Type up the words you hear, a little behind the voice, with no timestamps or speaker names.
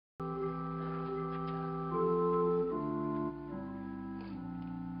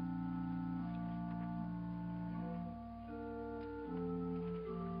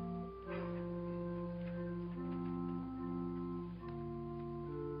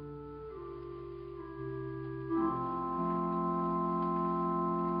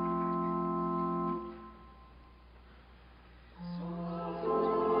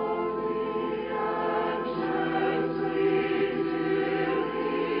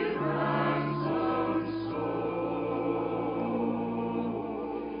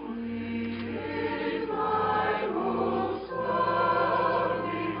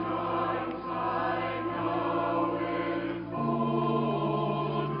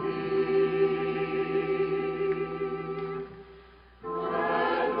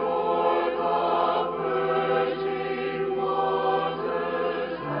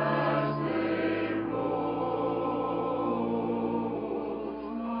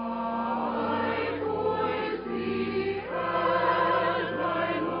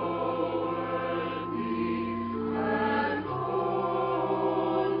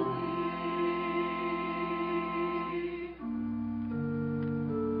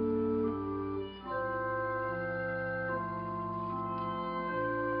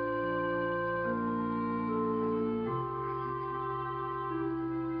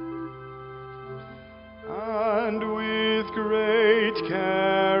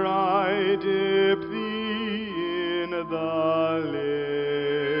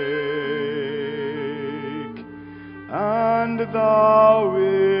thou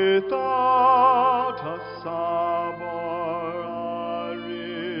without a sob or a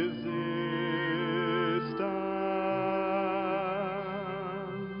resistance,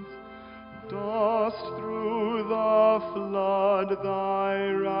 dost through the flood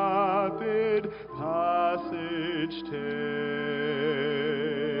thy rapid passage take,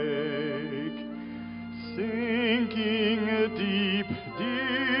 sinking deep,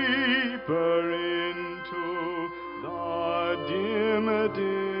 deeper into the dim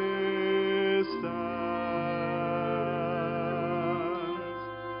distance.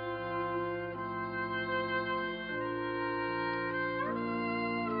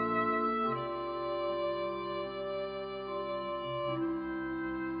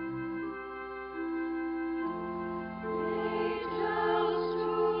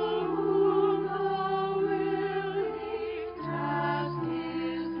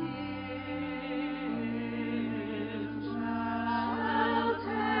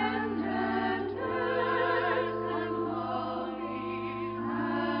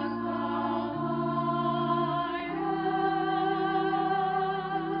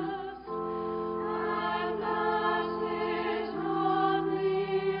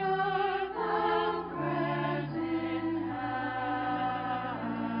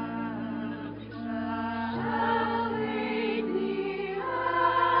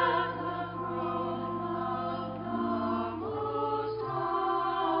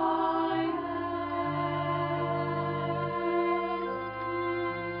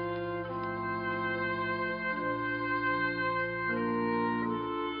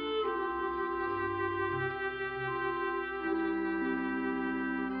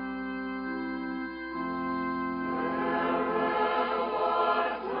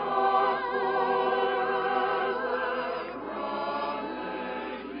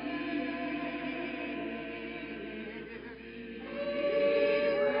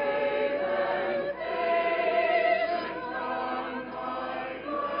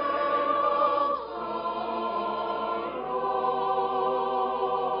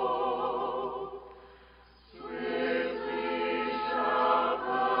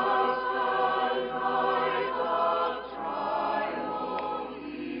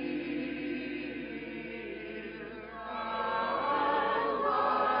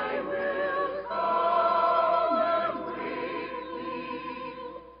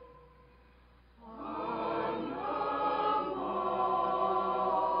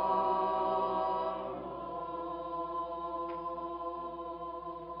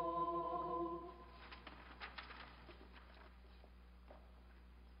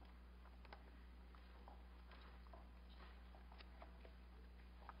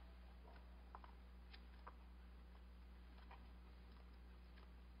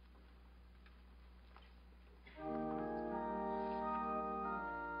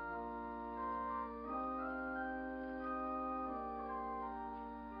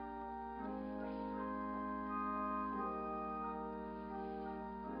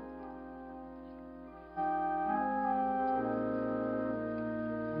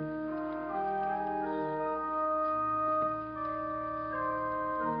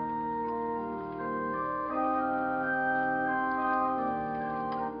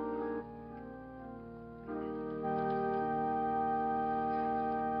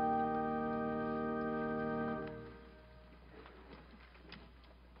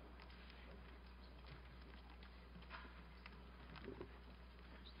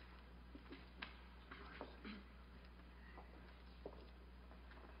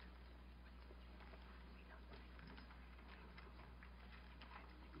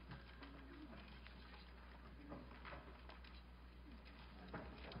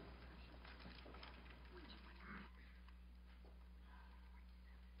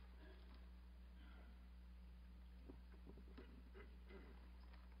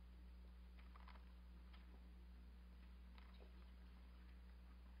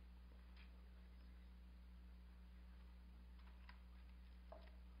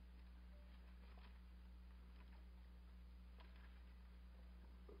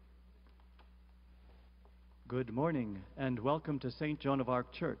 Good morning and welcome to St. Joan of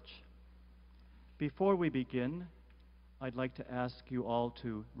Arc Church. Before we begin, I'd like to ask you all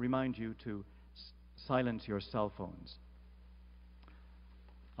to remind you to silence your cell phones.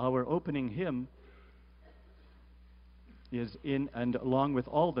 Our opening hymn is in, and along with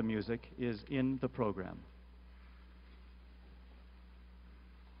all the music, is in the program.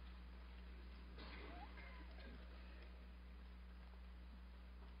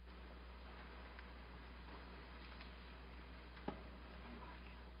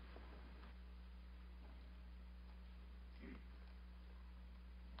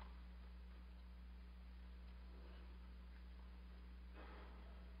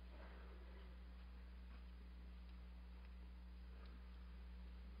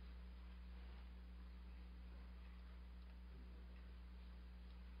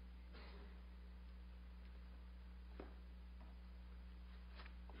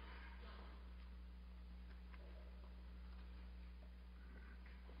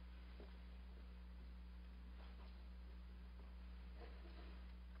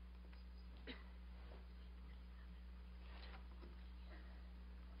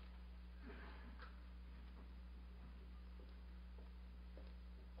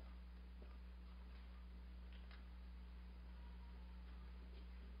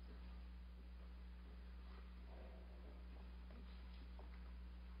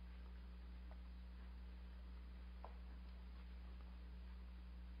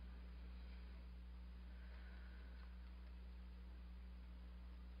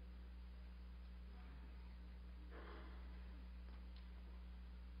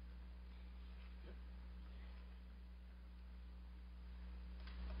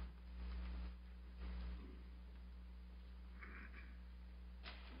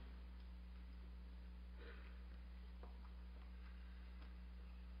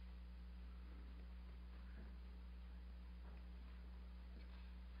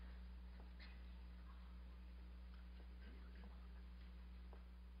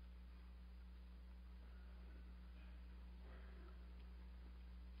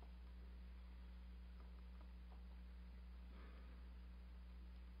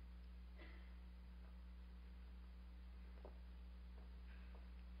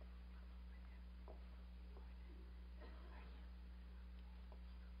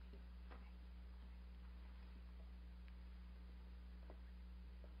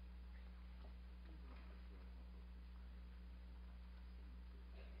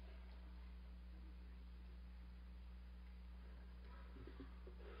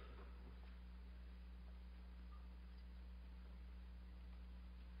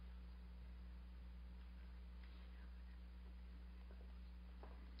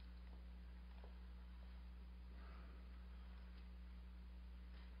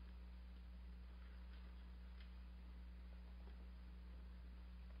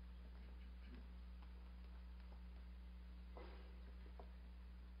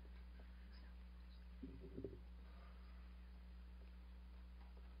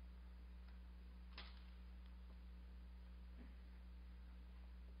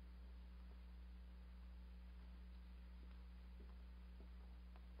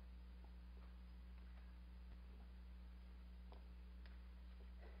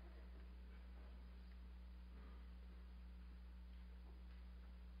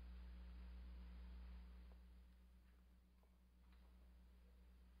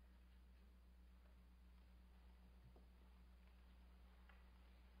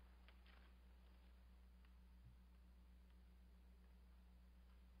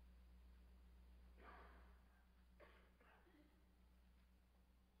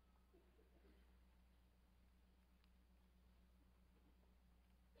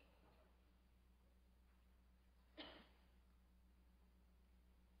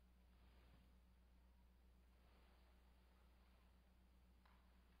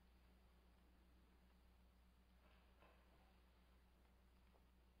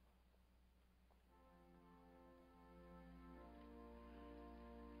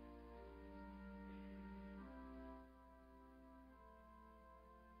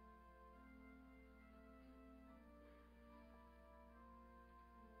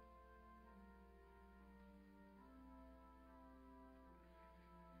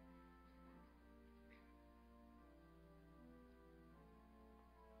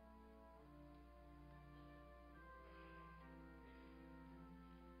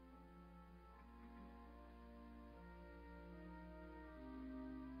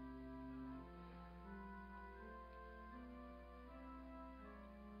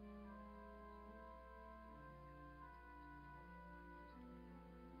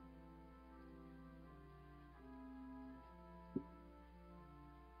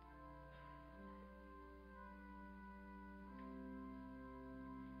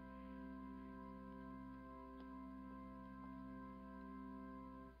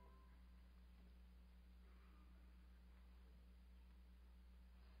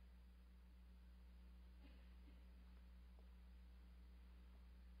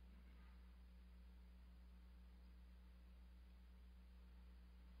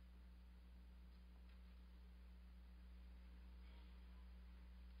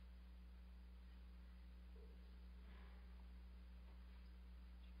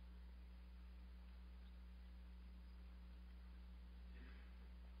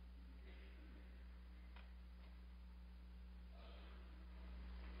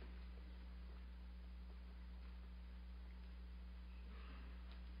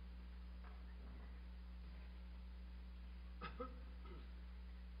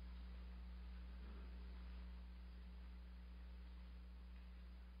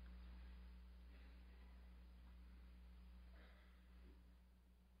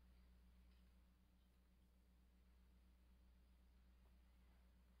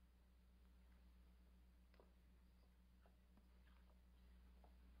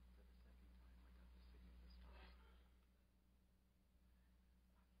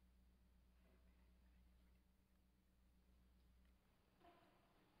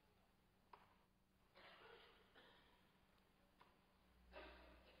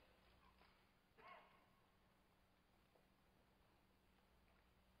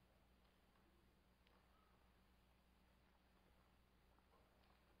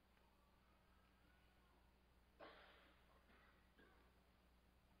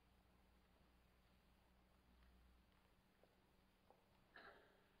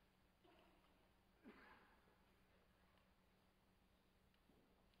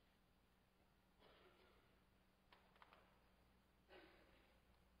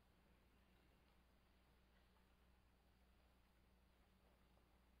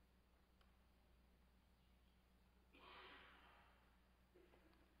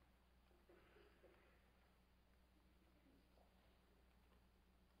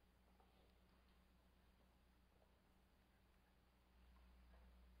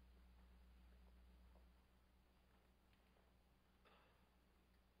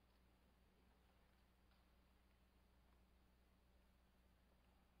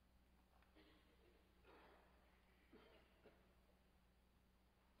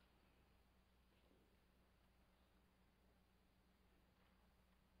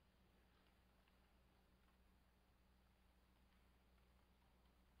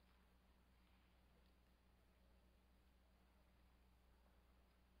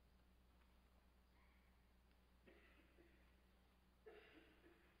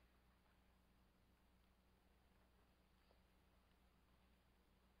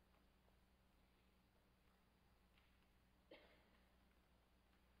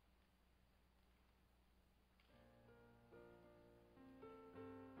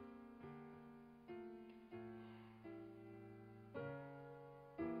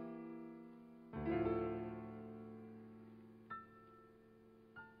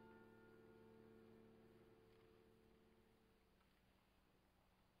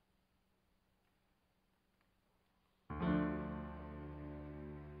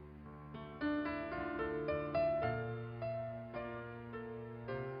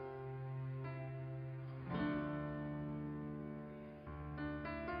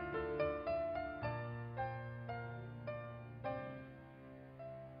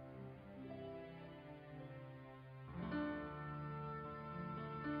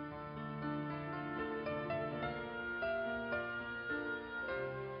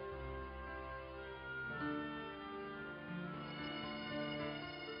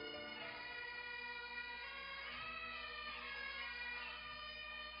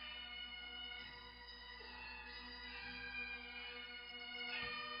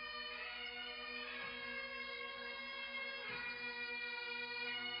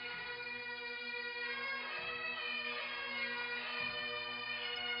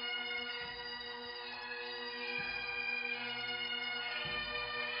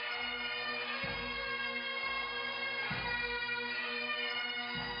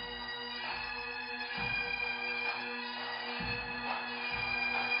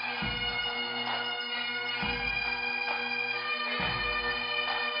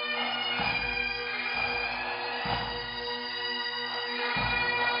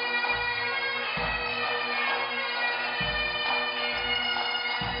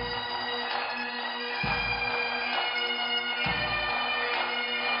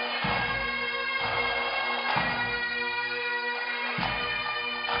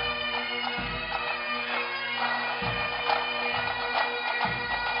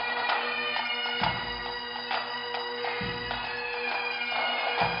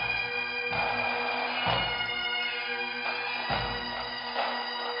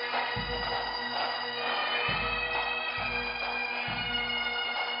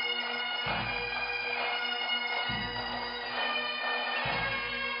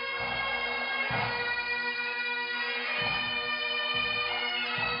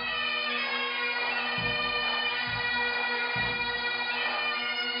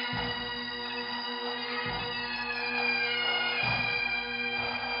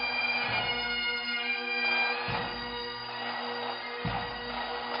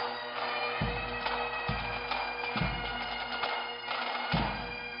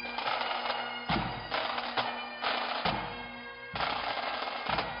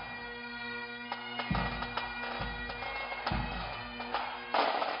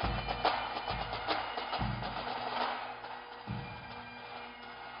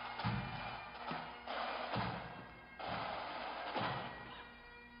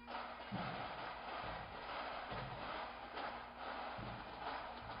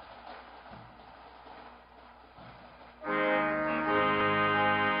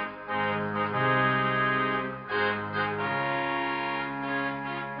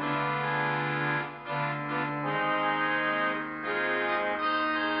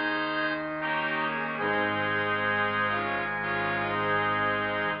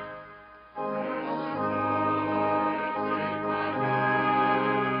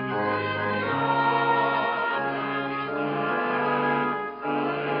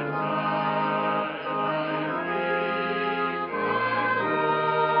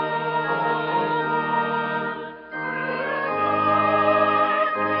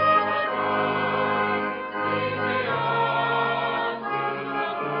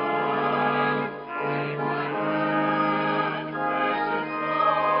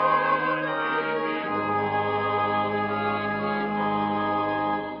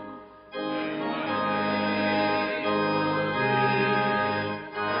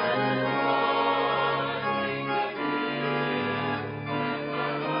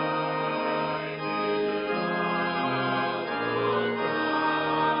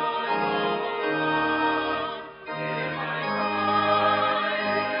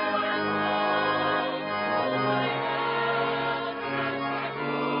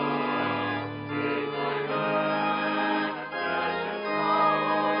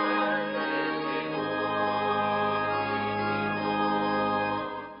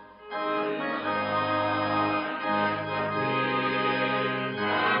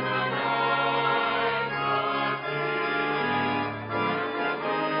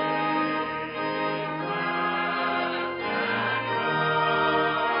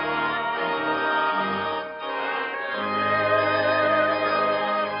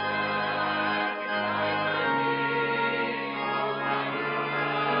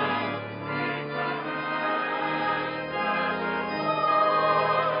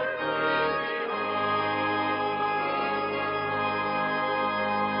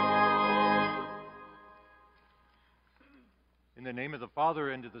 the name of the Father,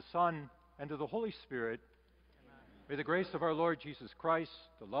 and of the Son, and of the Holy Spirit. Amen. May the grace of our Lord Jesus Christ,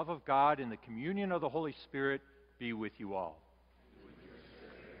 the love of God, and the communion of the Holy Spirit be with you all.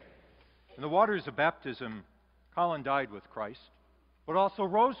 In the waters of baptism, Collin died with Christ, but also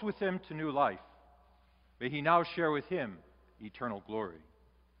rose with him to new life. May he now share with him eternal glory.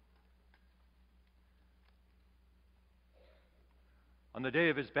 On the day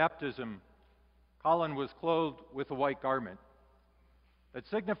of his baptism, Collin was clothed with a white garment that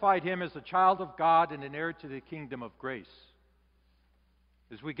signified him as a child of God and an heir to the kingdom of grace.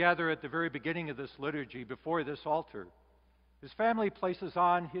 As we gather at the very beginning of this liturgy before this altar, his family places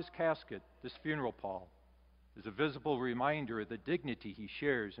on his casket this funeral pall as a visible reminder of the dignity he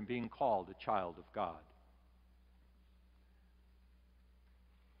shares in being called a child of God.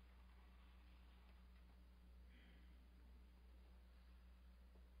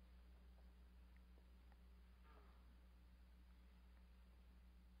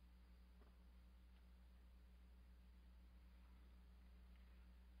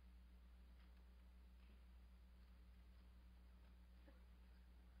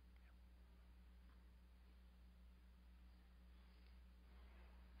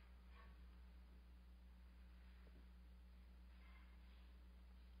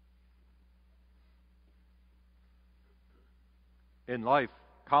 In life,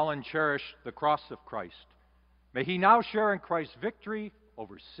 Collin cherished the cross of Christ. May he now share in Christ's victory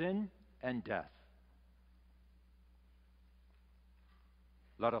over sin and death.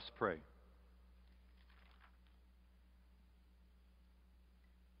 Let us pray.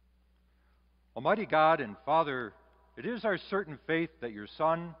 Almighty God and Father, it is our certain faith that your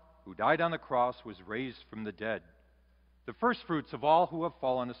Son, who died on the cross, was raised from the dead, the firstfruits of all who have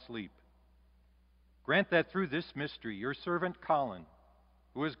fallen asleep. Grant that through this mystery your servant Collin,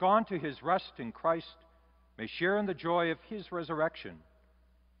 who has gone to his rest in Christ, may share in the joy of his resurrection.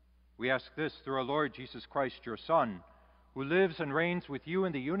 We ask this through our Lord Jesus Christ, your Son, who lives and reigns with you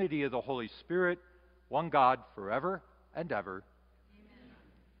in the unity of the Holy Spirit, one God, forever and ever. Amen.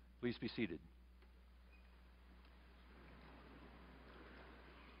 Please be seated.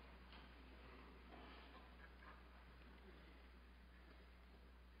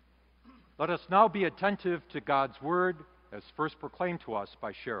 Let us now be attentive to God's word as first proclaimed to us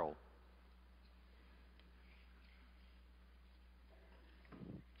by Cheryl.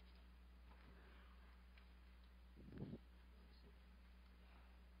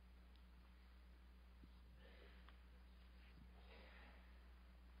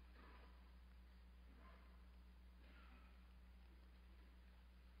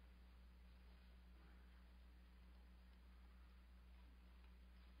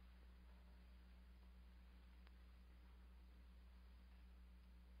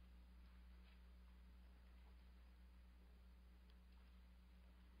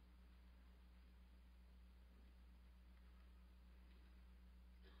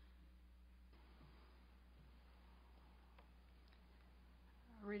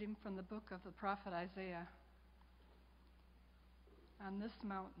 Reading from the book of the prophet Isaiah. On this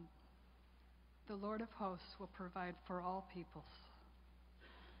mountain, the Lord of hosts will provide for all peoples.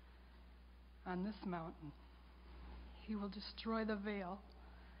 On this mountain, he will destroy the veil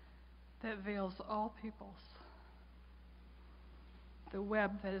that veils all peoples, the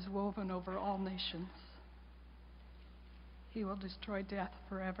web that is woven over all nations. He will destroy death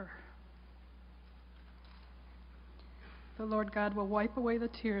forever. The Lord God will wipe away the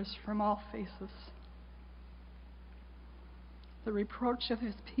tears from all faces. The reproach of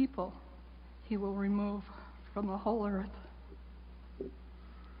his people he will remove from the whole earth.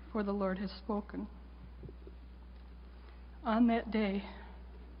 For the Lord has spoken. On that day,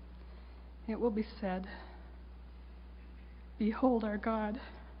 it will be said, "Behold our God,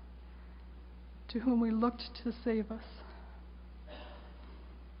 to whom we looked to save us.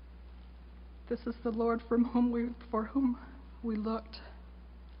 This is the Lord for whom we looked.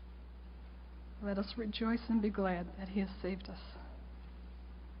 Let us rejoice and be glad that he has saved us."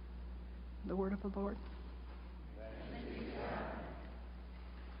 The word of the Lord. Thank you, God.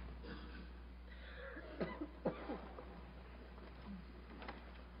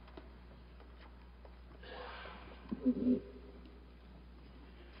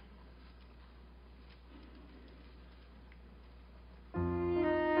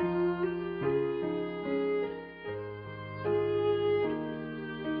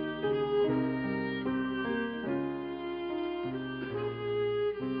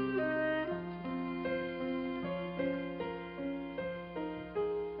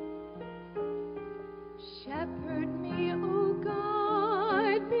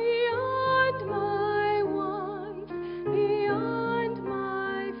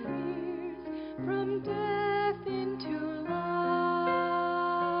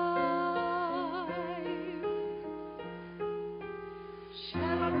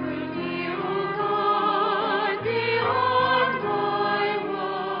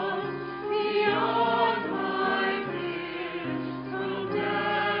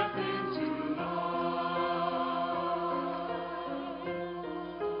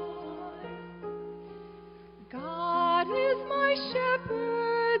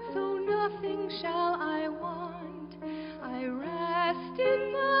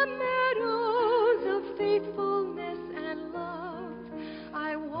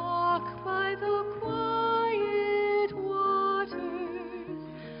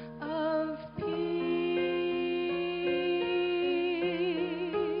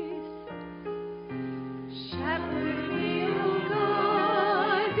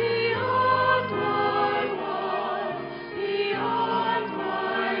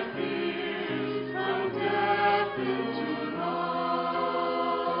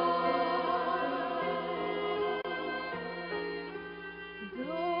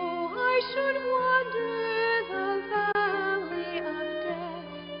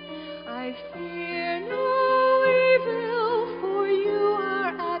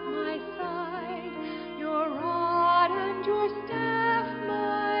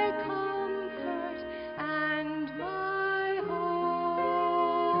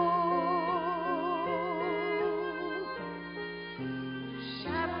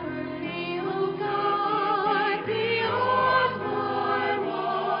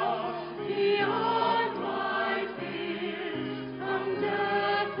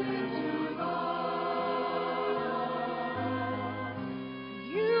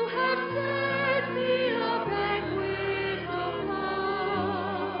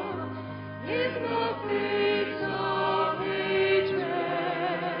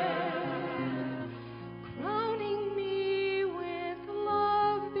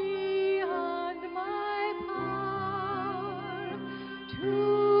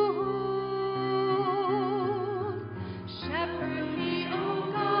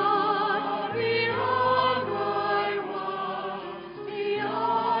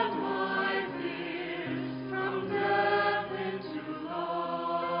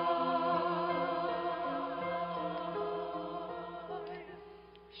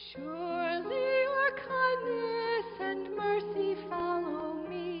 Surely your kindness and mercy follow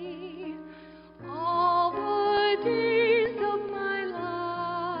me all the days of my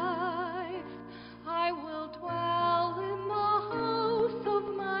life. I will dwell in the house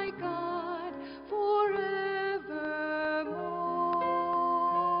of my God forevermore.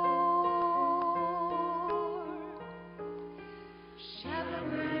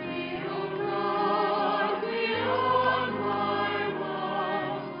 Shepherd me, O God, beyond my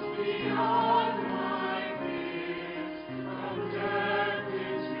wants, beyond my fears, from death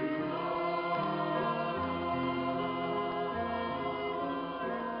into life.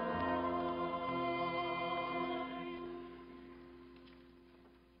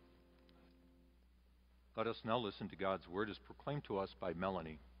 Let us now listen to God's word as proclaimed to us by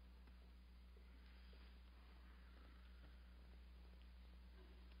Melanie.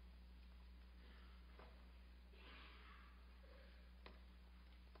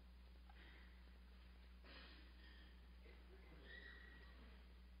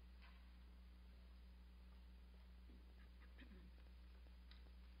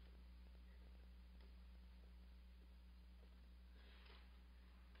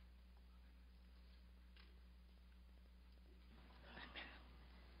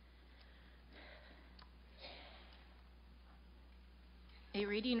 A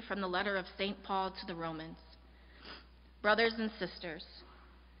reading from the letter of St. Paul to the Romans. Brothers and sisters,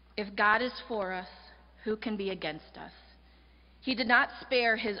 if God is for us, who can be against us? He did not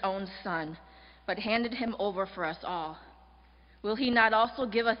spare his own son, but handed him over for us all. Will he not also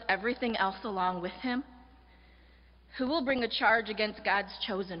give us everything else along with him? Who will bring a charge against God's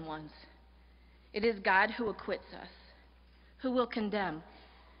chosen ones? It is God who acquits us. Who will condemn?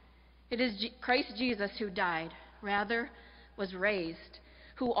 It is Christ Jesus who died, rather was raised,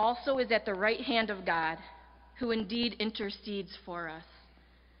 who also is at the right hand of God, who indeed intercedes for us.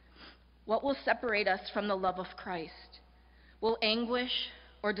 What will separate us from the love of Christ? Will anguish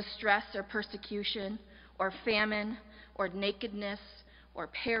or distress or persecution or famine or nakedness or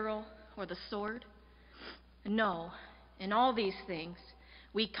peril or the sword? No, in all these things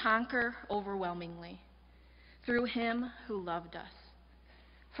we conquer overwhelmingly through him who loved us.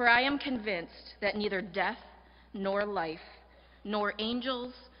 For I am convinced that neither death nor life, nor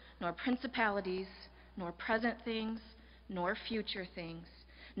angels, nor principalities, nor present things, nor future things,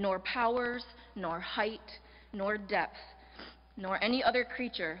 nor powers, nor height, nor depth, nor any other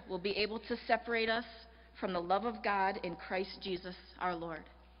creature will be able to separate us from the love of God in Christ Jesus our Lord.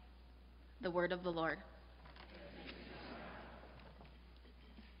 The word of the Lord.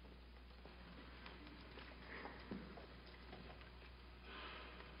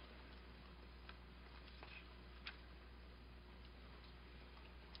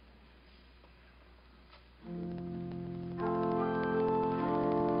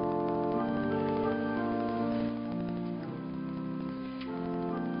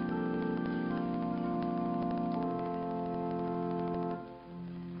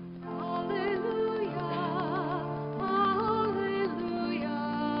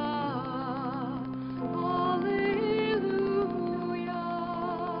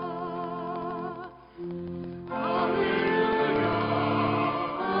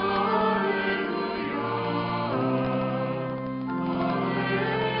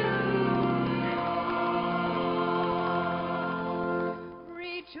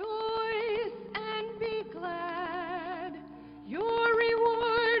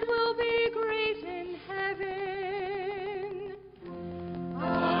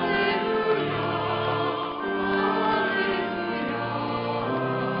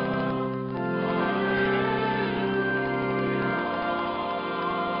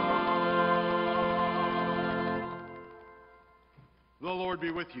 The Lord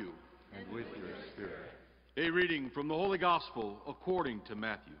be with you. And with your spirit. A reading from the Holy Gospel according to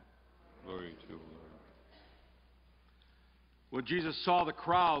Matthew. Glory to you, Lord. When Jesus saw the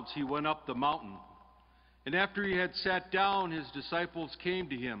crowds, he went up the mountain. And after he had sat down, his disciples came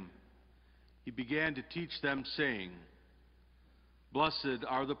to him. He began to teach them, saying, Blessed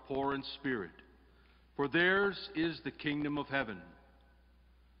are the poor in spirit, for theirs is the kingdom of heaven.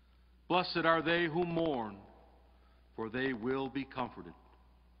 Blessed are they who mourn, for they will be comforted.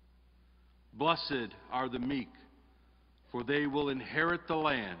 Blessed are the meek, for they will inherit the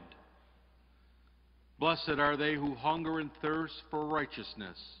land. Blessed are they who hunger and thirst for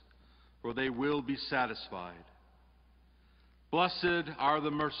righteousness, for they will be satisfied. Blessed are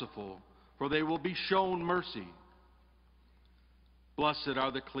the merciful, for they will be shown mercy. Blessed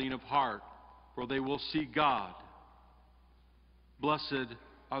are the clean of heart, for they will see God. Blessed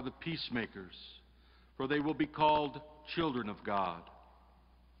are the peacemakers, for they will be called children of God.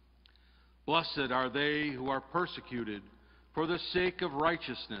 Blessed are they who are persecuted for the sake of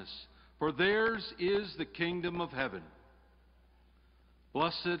righteousness, for theirs is the kingdom of heaven.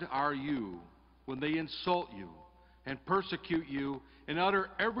 Blessed are you when they insult you and persecute you and utter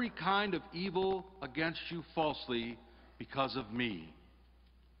every kind of evil against you falsely because of me.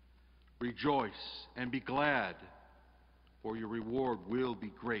 Rejoice and be glad, for your reward will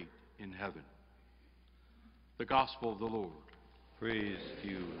be great in heaven. The Gospel of the Lord. Praise to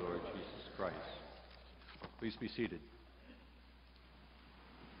you, Lord Jesus Christ. Please be seated.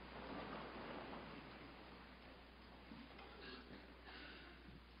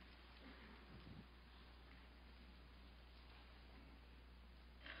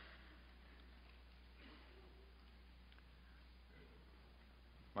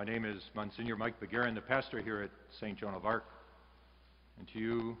 My name is Monsignor Mike Begarin, the pastor here at St. Joan of Arc. And to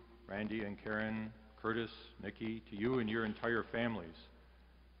you, Randy and Karen, Curtis, Nikki, to you and your entire families,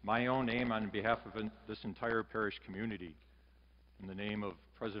 my own name on behalf of this entire parish community, in the name of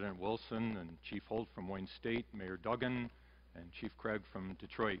President Wilson and Chief Holt from Wayne State, Mayor Duggan, and Chief Craig from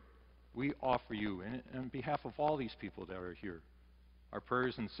Detroit, we offer you, and on behalf of all these people that are here, our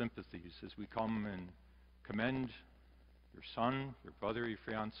prayers and sympathies as we come and commend your son, your brother, your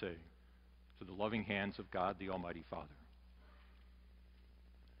fiancé, to the loving hands of God, the Almighty Father.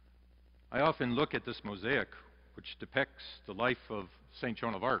 I often look at this mosaic, which depicts the life of St.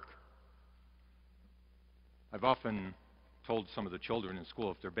 Joan of Arc. I've often told some of the children in school,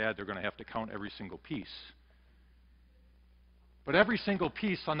 if they're bad, they're going to have to count every single piece. But every single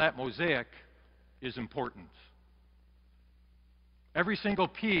piece on that mosaic is important. Every single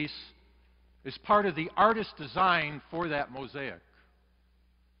piece is part of the artist's design for that mosaic.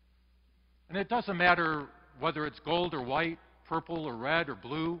 And it doesn't matter whether it's gold or white, purple or red or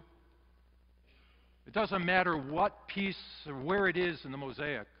blue. It doesn't matter what piece or where it is in the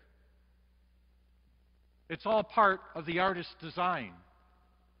mosaic. It's all part of the artist's design.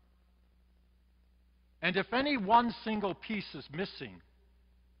 And if any one single piece is missing,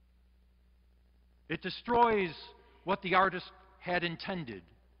 it destroys what the artist had intended.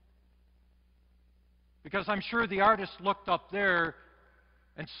 Because I'm sure the artist looked up there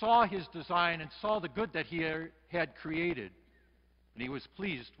and saw his design and saw the good that he had created. And he was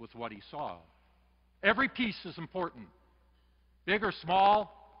pleased with what he saw. Every piece is important, big or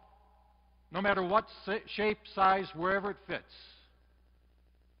small, no matter what shape, size, wherever it fits.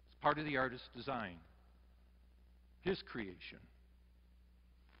 It's part of the artist's design, his creation.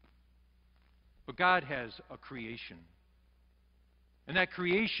 But God has a creation. And that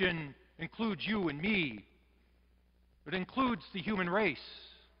creation includes you and me. It includes the human race.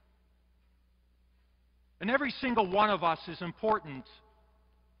 And every single one of us is important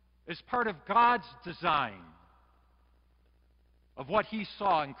as part of God's design of what He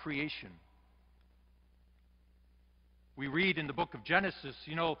saw in creation. We read in the book of Genesis,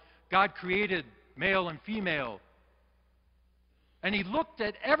 God created male and female. And He looked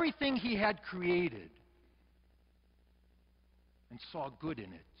at everything He had created and saw good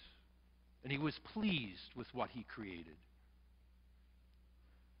in it. And He was pleased with what He created.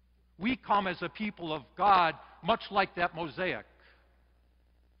 We come as a people of God much like that mosaic.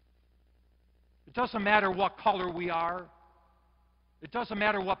 It doesn't matter what color we are. It doesn't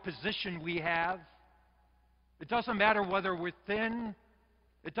matter what position we have. It doesn't matter whether we're thin.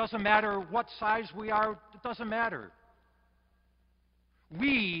 It doesn't matter what size we are. It doesn't matter.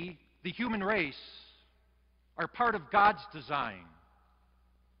 We, the human race, are part of God's design.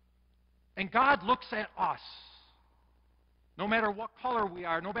 And God looks at us, no matter what color we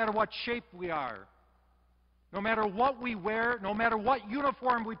are, no matter what shape we are, no matter what we wear, no matter what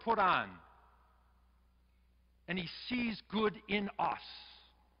uniform we put on. And He sees good in us.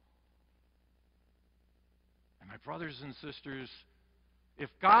 And my brothers and sisters, if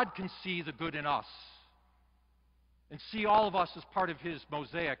God can see the good in us and see all of us as part of His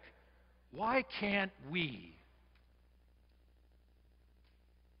mosaic, why can't we?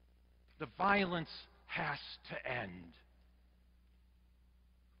 The violence has to end.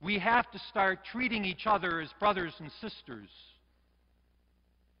 We have to start treating each other as brothers and sisters.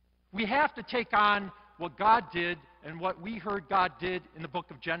 We have to take on what God did and what we heard God did in the book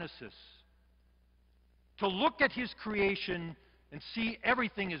of Genesis. To look at His creation and see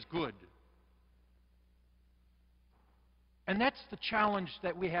everything is good. And that's the challenge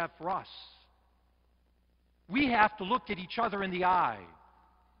that we have for us. We have to look at each other in the eye.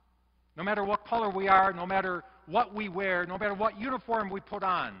 No matter what color we are, no matter what we wear, no matter what uniform we put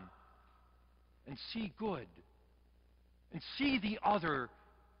on, and see good. And see the other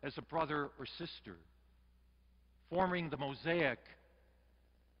as a brother or sister, forming the mosaic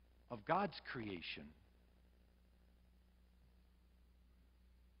of God's creation.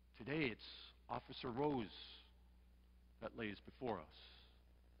 Today it's Officer Rose that lays before us.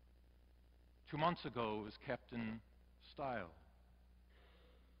 2 months ago it was Captain Stile.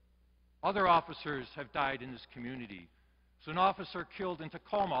 Other officers have died in this community. There's an officer killed in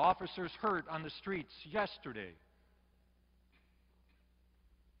Tacoma, officers hurt on the streets yesterday.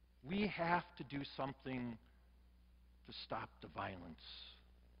 We have to do something to stop the violence.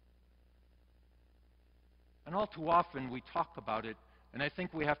 And all too often we talk about it, and I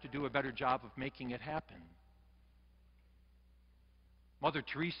think we have to do a better job of making it happen. Mother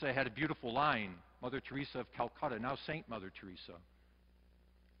Teresa had a beautiful line, Mother Teresa of Calcutta, now Saint Mother Teresa.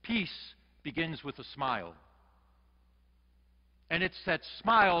 Peace begins with a smile. And it's that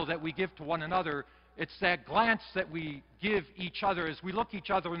smile that we give to one another. It's that glance that we give each other as we look each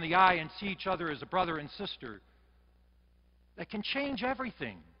other in the eye and see each other as a brother and sister that can change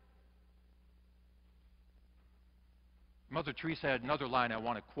everything. Mother Teresa had another line I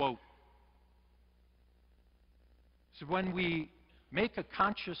want to quote. So when we make a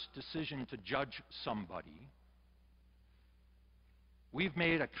conscious decision to judge somebody, we've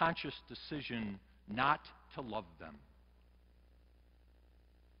made a conscious decision not to love them.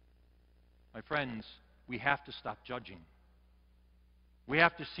 My friends, we have to stop judging. We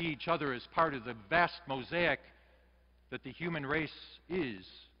have to see each other as part of the vast mosaic that the human race is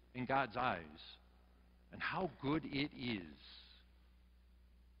in God's eyes, and how good it is.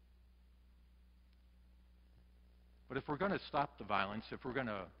 But if we're going to stop the violence, if we're going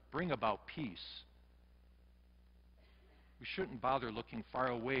to bring about peace, we shouldn't bother looking far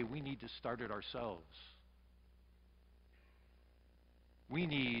away. We need to start it ourselves. We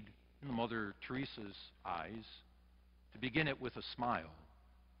need, in Mother Teresa's eyes, to begin it with a smile,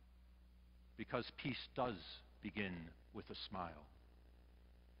 because peace does begin with a smile.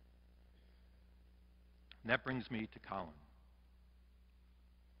 And that brings me to Collin.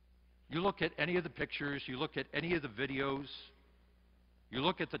 You look at any of the pictures, you look at any of the videos, you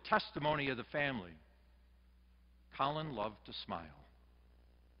look at the testimony of the family. Collin loved to smile.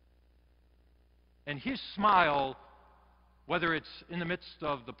 And his smile, whether it's in the midst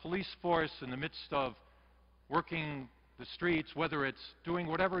of the police force, in the midst of working the streets, whether it's doing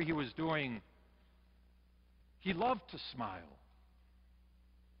whatever he was doing, he loved to smile.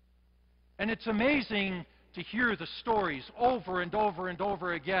 And it's amazing to hear the stories over and over and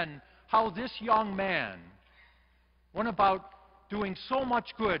over again, how this young man went about doing so much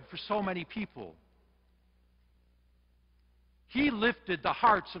good for so many people. He lifted the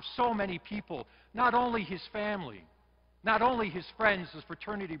hearts of so many people, not only his family, not only his friends, his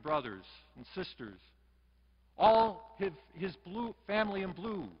fraternity brothers and sisters, all his blue family in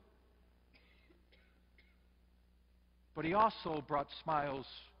blue. But he also brought smiles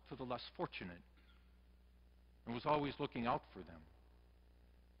to the less fortunate and was always looking out for them.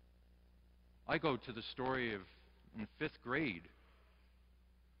 I go to the story of in 5th grade,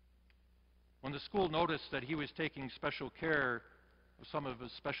 when the school noticed that he was taking special care of some of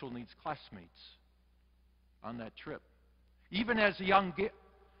his special needs classmates on that trip. Even as a young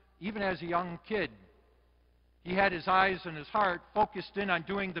kid, he had his eyes and his heart focused in on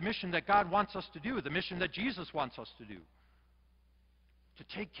doing the mission that God wants us to do, the mission that Jesus wants us to do, to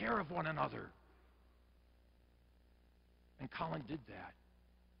take care of one another. And Collin did that.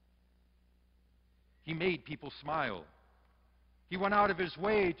 He made people smile. He went out of his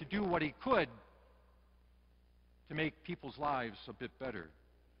way to do what he could to make people's lives a bit better.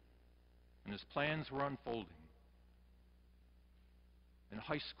 And his plans were unfolding. In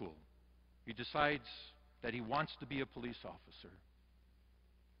high school, he decides that he wants to be a police officer.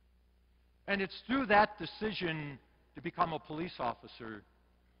 And it's through that decision to become a police officer,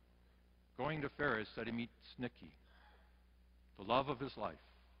 going to Ferris, that he meets Nikki, the love of his life.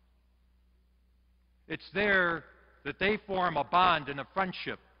 It's there that they form a bond and a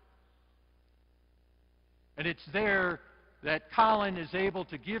friendship. And it's there that Collin is able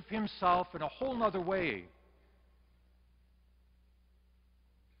to give himself in a whole other way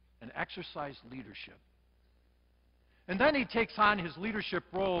and exercise leadership. And then he takes on his leadership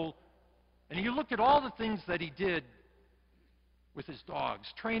role, and you look at all the things that he did with his dogs,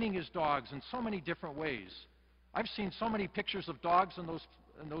 training his dogs in so many different ways. I've seen so many pictures of dogs in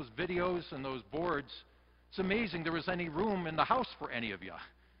those videos and those boards. It's amazing there was any room in the house for any of you.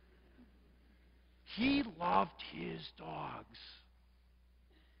 He loved his dogs.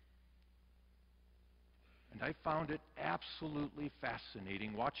 And I found it absolutely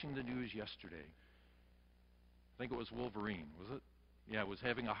fascinating watching the news yesterday. I think it was Wolverine, was it? Yeah, was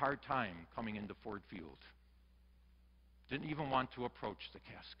having a hard time coming into Ford Field. didn't even want to approach the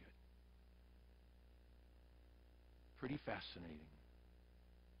casket. Pretty fascinating.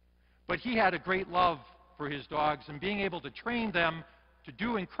 But he had a great love for his dogs and being able to train them to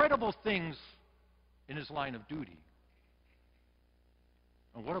do incredible things in his line of duty.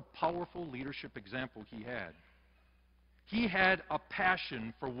 And what a powerful leadership example he had. He had a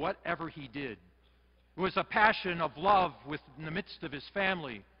passion for whatever he did. It was a passion of love in the midst of his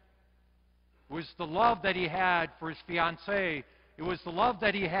family. It was the love that he had for his fiancée. It was the love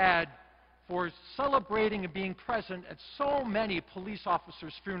that he had for celebrating and being present at so many police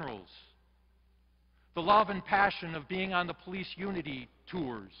officers' funerals. The love and passion of being on the police unity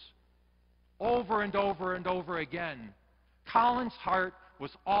tours over and over and over again. Collin's heart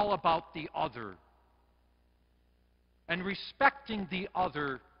was all about the other and respecting the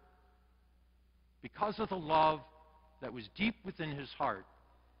other because of the love that was deep within his heart.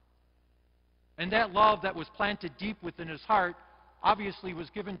 And that love that was planted deep within his heart obviously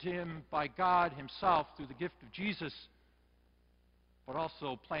was given to him by God himself through the gift of Jesus, but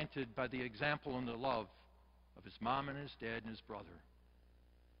also planted by the example and the love of his mom and his dad and his brother.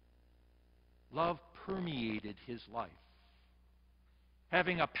 Love permeated his life.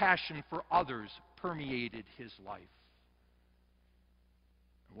 Having a passion for others permeated his life.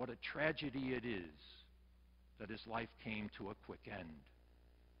 And what a tragedy it is that his life came to a quick end.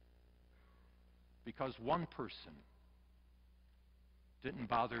 Because one person didn't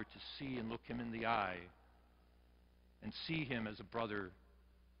bother to see and look him in the eye and see him as a brother.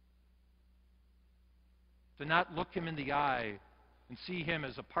 To not look him in the eye and see him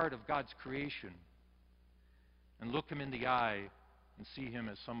as a part of God's creation. And look him in the eye and see him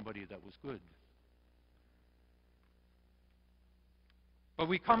as somebody that was good. But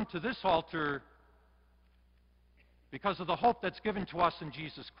we come to this altar because of the hope that's given to us in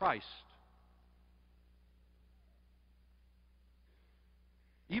Jesus Christ.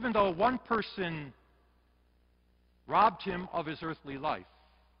 Even though one person robbed him of his earthly life,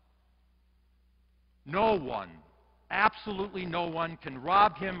 no one, absolutely no one, can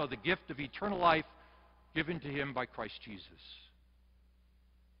rob him of the gift of eternal life given to him by Christ Jesus.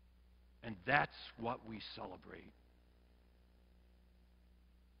 And that's what we celebrate.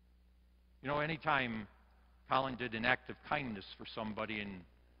 You know, anytime Collin did an act of kindness for somebody and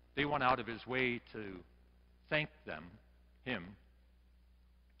they went out of his way to thank him,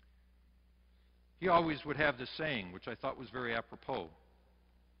 he always would have this saying, which I thought was very apropos.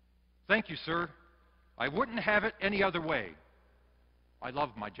 "Thank you, sir. I wouldn't have it any other way. I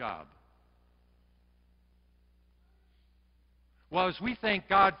love my job." Well, as we thank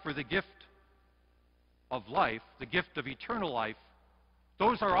God for the gift of life, the gift of eternal life,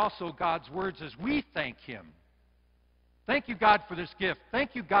 those are also God's words as we thank him. Thank you, God, for this gift.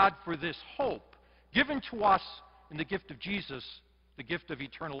 Thank you, God, for this hope given to us in the gift of Jesus, the gift of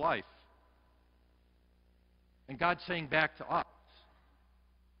eternal life. And God saying back to us,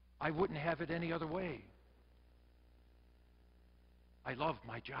 I wouldn't have it any other way. I love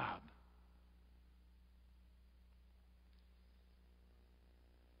my job.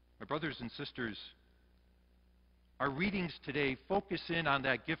 My brothers and sisters, our readings today focus in on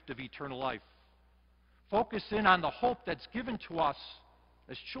that gift of eternal life. Focus in on the hope that's given to us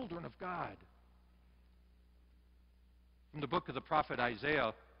as children of God. From the book of the prophet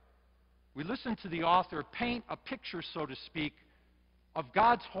Isaiah, we listen to the author paint a picture, so to speak, of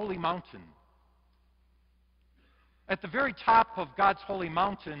God's holy mountain. At the very top of God's holy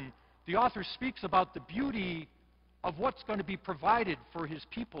mountain, the author speaks about the beauty of what's going to be provided for his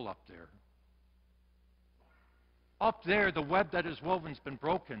people up there. Up there, the web that is woven has been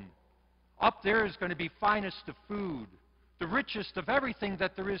broken. Up there is going to be finest of food, the richest of everything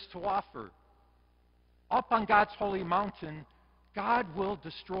that there is to offer. Up on God's holy mountain, God will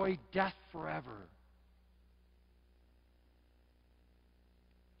destroy death forever.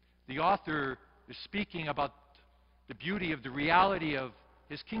 The author is speaking about the beauty of the reality of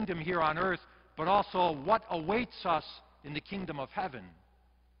his kingdom here on earth, but also what awaits us in the kingdom of heaven.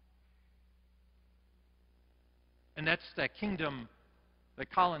 And that's that kingdom that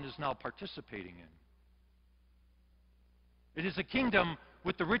Collin is now participating in. It is a kingdom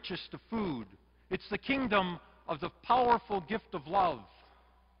with the richest of food. It's the kingdom of the powerful gift of love,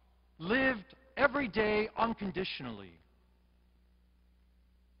 lived every day unconditionally.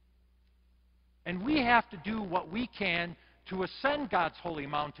 And we have to do what we can to ascend God's holy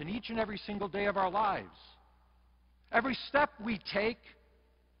mountain each and every single day of our lives. Every step we take,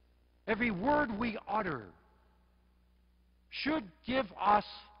 every word we utter, should give us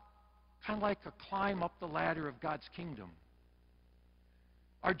kind of like a climb up the ladder of God's kingdom.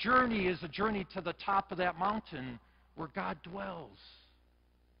 Our journey is a journey to the top of that mountain where God dwells.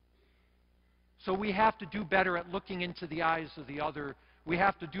 So we have to do better at looking into the eyes of the other. We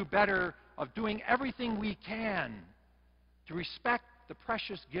have to do better of doing everything we can to respect the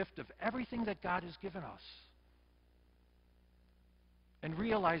precious gift of everything that God has given us. And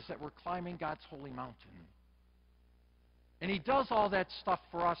realize that we're climbing God's holy mountain. And He does all that stuff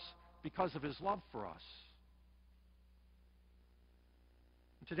for us because of His love for us.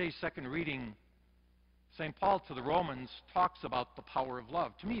 In today's second reading, St. Paul to the Romans talks about the power of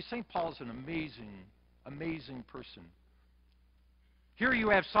love. To me, St. Paul is an amazing, amazing person. Here you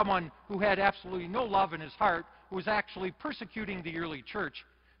have someone who had absolutely no love in his heart, who was actually persecuting the early church.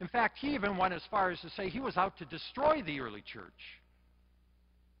 In fact, he even went as far as to say he was out to destroy the early church.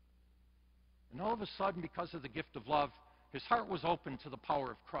 And all of a sudden, because of the gift of love, his heart was open to the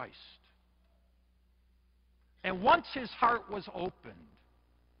power of Christ. And once his heart was opened,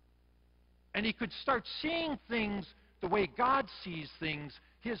 and he could start seeing things the way God sees things,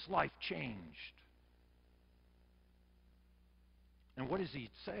 his life changed. And what does he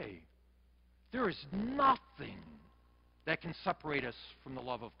say? There is nothing that can separate us from the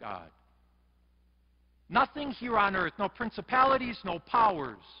love of God. Nothing here on earth, no principalities, no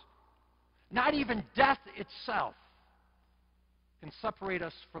powers, not even death itself can separate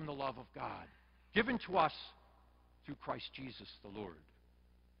us from the love of God, given to us through Christ Jesus the Lord.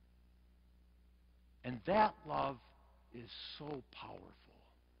 And that love is so powerful.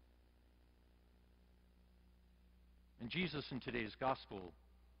 And Jesus in today's gospel,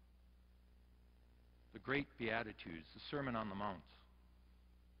 the great Beatitudes, the Sermon on the Mount,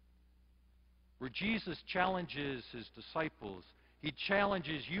 where Jesus challenges his disciples, he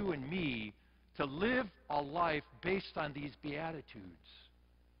challenges you and me to live a life based on these Beatitudes.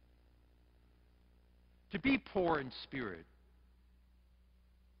 To be poor in spirit.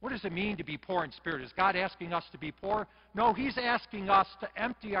 What does it mean to be poor in spirit? Is God asking us to be poor? No, He's asking us to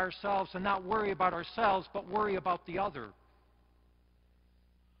empty ourselves and not worry about ourselves, but worry about the other.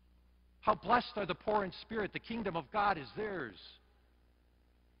 How blessed are the poor in spirit. The kingdom of God is theirs.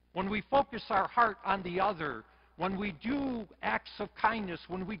 When we focus our heart on the other, when we do acts of kindness,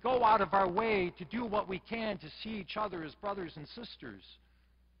 when we go out of our way to do what we can to see each other as brothers and sisters,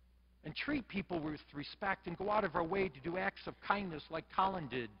 and treat people with respect and go out of our way to do acts of kindness like Collin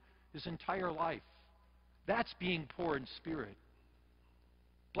did his entire life. That's being poor in spirit.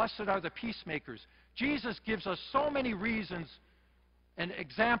 Blessed are the peacemakers. Jesus gives us so many reasons and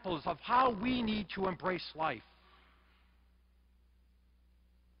examples of how we need to embrace life.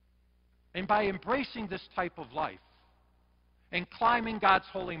 And by embracing this type of life and climbing God's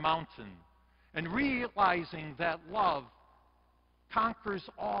holy mountain and realizing that love conquers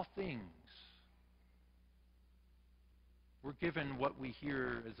all things, we're given what we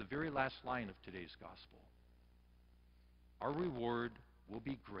hear as the very last line of today's gospel. Our reward will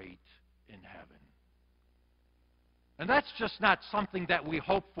be great in heaven. And that's just not something that we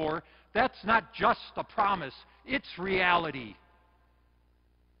hope for. That's not just a promise. It's reality.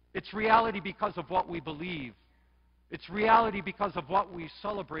 It's reality because of what we believe. It's reality because of what we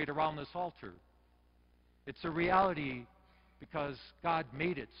celebrate around this altar. It's a reality because God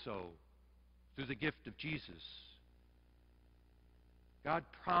made it so through the gift of Jesus. God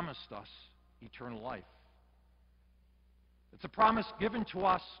promised us eternal life. It's a promise given to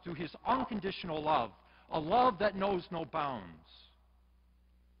us through His unconditional love, a love that knows no bounds.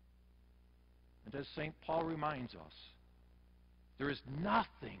 And as St. Paul reminds us, there is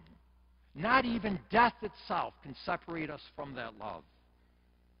nothing, not even death itself, can separate us from that love.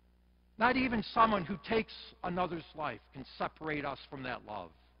 Not even someone who takes another's life can separate us from that love.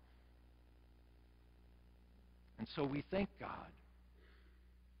 And so we thank God.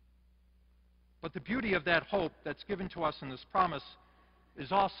 But the beauty of that hope that's given to us in this promise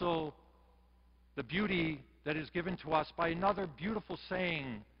is also the beauty that is given to us by another beautiful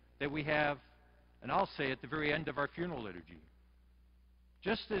saying that we have, and I'll say at the very end of our funeral liturgy.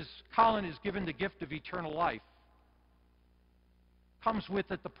 Just as Collin is given the gift of eternal life, comes with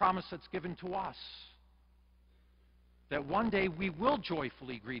it the promise that's given to us, that one day we will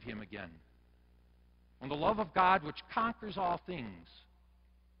joyfully greet Him again, when the love of God, which conquers all things,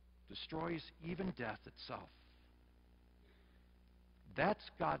 destroys even death itself. That's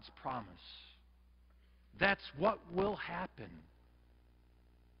God's promise. That's what will happen.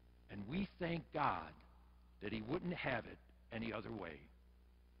 And we thank God that He wouldn't have it any other way.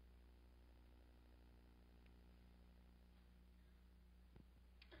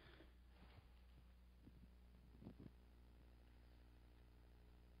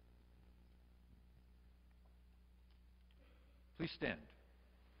 Please stand.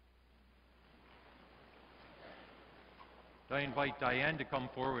 I invite Diane to come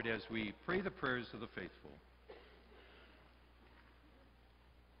forward as we pray the prayers of the faithful.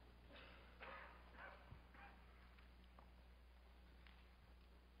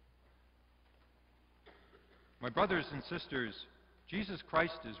 My brothers and sisters, Jesus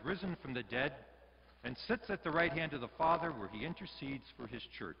Christ is risen from the dead and sits at the right hand of the Father where he intercedes for his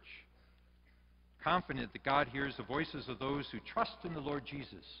church. Confident that God hears the voices of those who trust in the Lord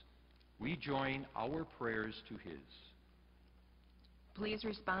Jesus, we join our prayers to his. Please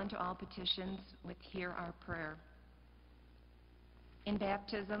respond to all petitions with "Hear our prayer." In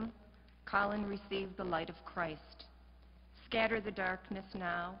baptism, Collin received the light of Christ. Scatter the darkness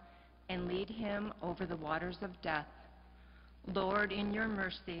now and lead him over the waters of death. Lord, in your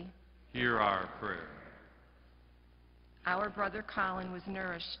mercy, hear our prayer. Our brother Collin was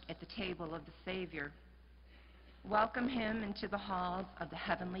nourished at the table of the Savior. Welcome him into the halls of the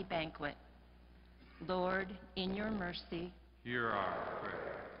heavenly banquet. Lord, in your mercy, hear our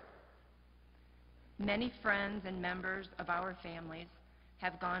prayer. Many friends and members of our families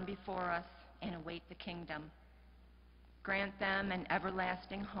have gone before us and await the kingdom. Grant them an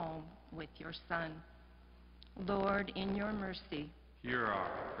everlasting home with your Son. Lord, in your mercy, hear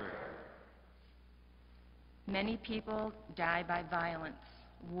our prayer. Many people die by violence,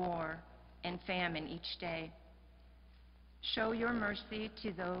 war, and famine each day. Show your mercy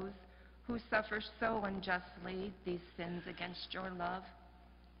to those who suffer so unjustly these sins against your love,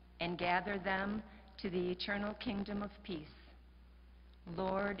 and gather them to the eternal kingdom of peace.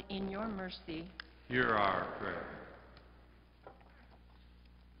 Lord, in your mercy, hear our prayer.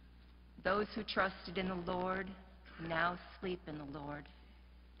 Those who trusted in the Lord now sleep in the Lord.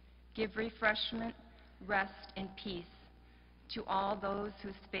 Give refreshment, rest, and peace to all those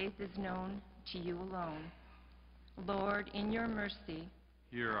whose faith is known to you alone. Lord, in your mercy,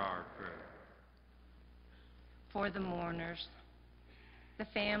 hear our prayer. For the mourners, the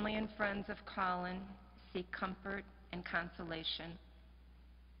family and friends of Collin seek comfort and consolation.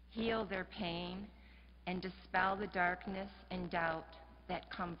 Heal their pain and dispel the darkness and doubt that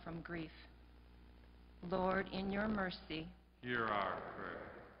come from grief. Lord, in your mercy, hear our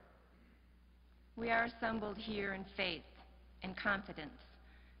prayer. We are assembled here in faith and confidence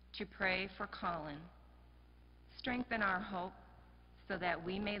to pray for Collin. Strengthen our hope so that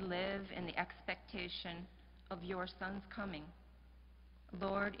we may live in the expectation of your Son's coming.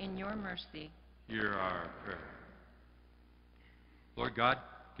 Lord, in your mercy, hear our prayer. Lord God,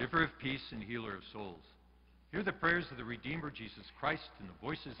 giver of peace and healer of souls, hear the prayers of the Redeemer Jesus Christ and the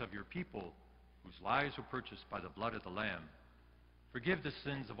voices of your people whose lives were purchased by the blood of the Lamb. Forgive the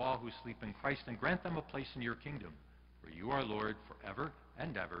sins of all who sleep in Christ and grant them a place in your kingdom, where you are Lord forever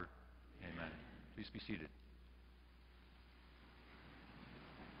and ever. Amen. Please be seated.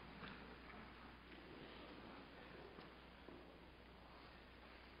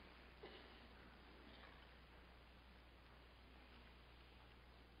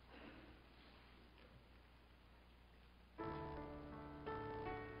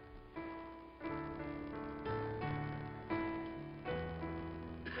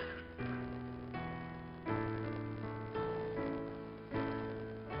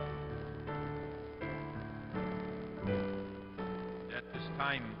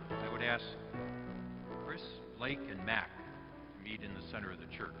 Time, I would ask Chris, Blake, and Mac to meet in the center of the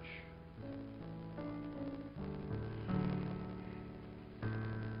church.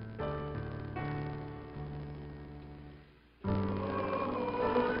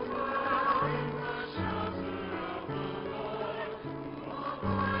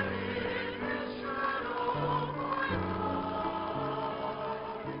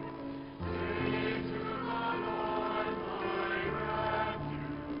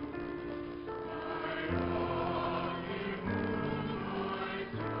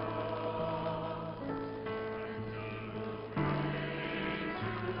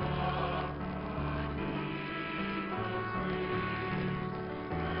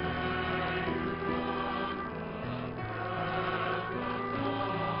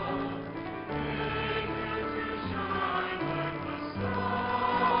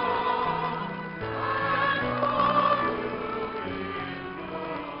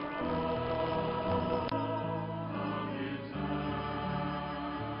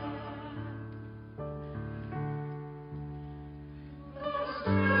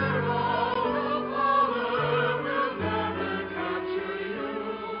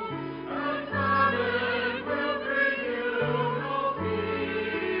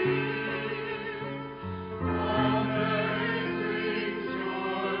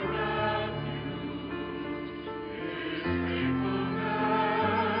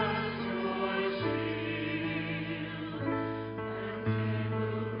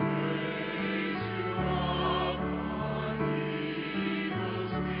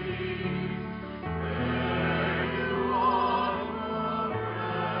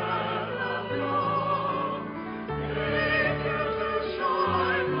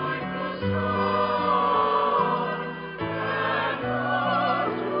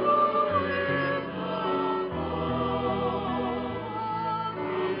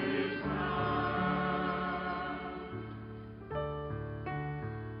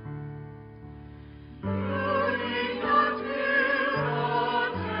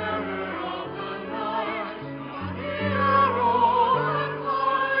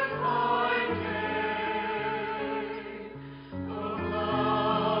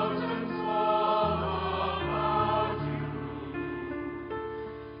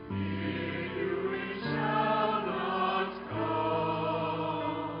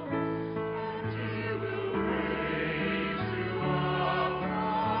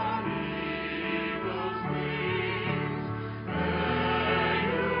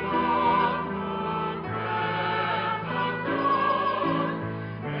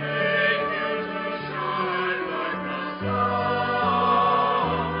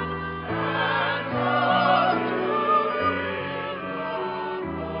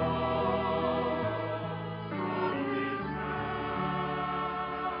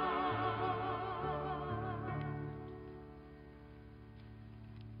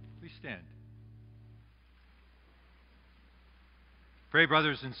 Please stand. Pray,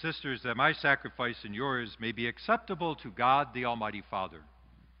 brothers and sisters, that my sacrifice and yours may be acceptable to God, the Almighty Father.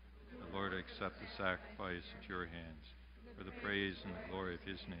 The Lord accept the sacrifice at your hands for the praise and the glory of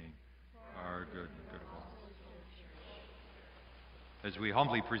his name, our good and good of all. As we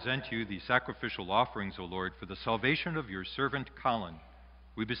humbly present you the sacrificial offerings, O Lord, for the salvation of your servant Collin,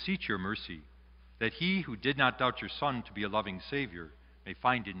 we beseech your mercy, that he who did not doubt your Son to be a loving Savior may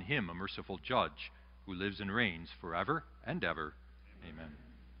find in him a merciful Judge, who lives and reigns forever and ever. Amen.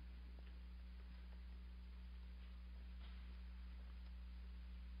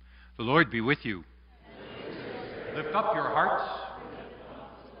 The Lord be with you. Lift up your hearts.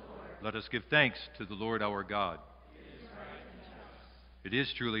 Let us give thanks to the Lord our God. It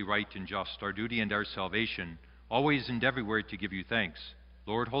is truly right and just, our duty and our salvation, always and everywhere to give you thanks,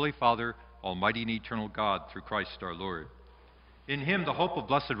 Lord, Holy Father, Almighty and eternal God, through Christ our Lord. In him the hope of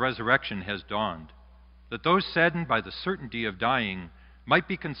blessed resurrection has dawned, that those saddened by the certainty of dying might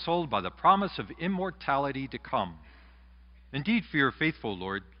be consoled by the promise of immortality to come. Indeed, for your faithful,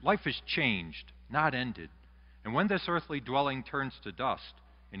 Lord, life is changed, not ended, and when this earthly dwelling turns to dust,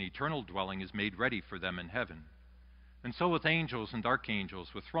 an eternal dwelling is made ready for them in heaven. And so with angels and archangels,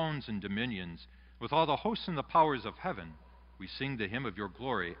 with thrones and dominions, with all the hosts and the powers of heaven, we sing the hymn of your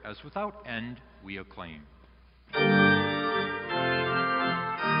glory, as without end we acclaim.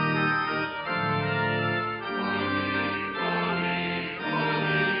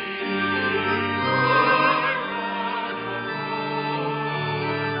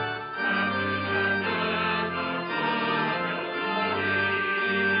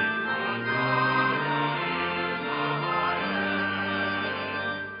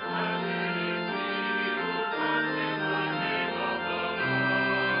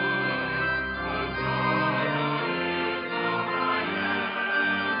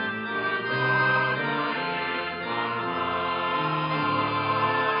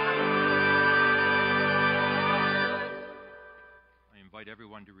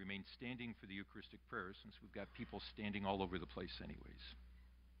 Everyone to remain standing for the Eucharistic prayer, since we've got people standing all over the place anyways.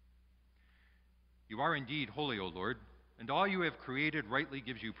 You are indeed holy, O Lord, and all you have created rightly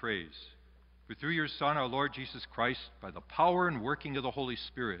gives you praise. For through your Son, our Lord Jesus Christ, by the power and working of the Holy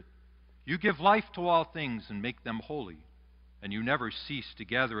Spirit, you give life to all things and make them holy, and you never cease to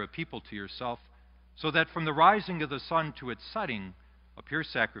gather a people to yourself, so that from the rising of the sun to its setting, a pure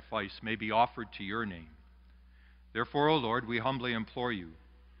sacrifice may be offered to your name. Therefore, O Lord, we humbly implore you,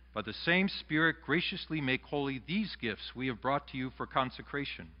 by the same Spirit graciously make holy these gifts we have brought to you for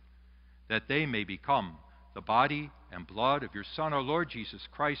consecration, that they may become the body and blood of your Son, our Lord Jesus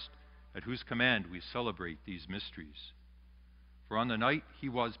Christ, at whose command we celebrate these mysteries. For on the night he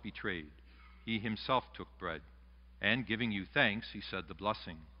was betrayed, he himself took bread, and giving you thanks, he said the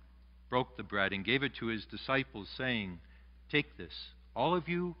blessing, broke the bread, and gave it to his disciples, saying, "Take this, all of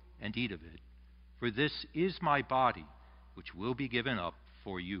you, and eat of it. For this is my body, which will be given up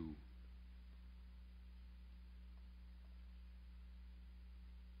for you."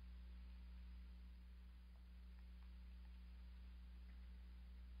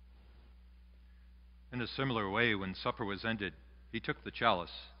 In a similar way, when supper was ended, he took the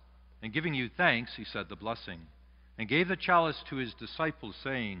chalice, and giving you thanks, he said the blessing, and gave the chalice to his disciples,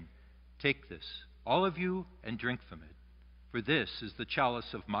 saying, "Take this, all of you, and drink from it. For this is the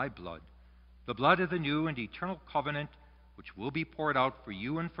chalice of my blood, the blood of the new and eternal covenant, which will be poured out for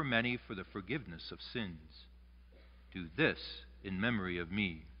you and for many for the forgiveness of sins. Do this in memory of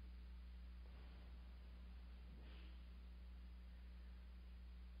me."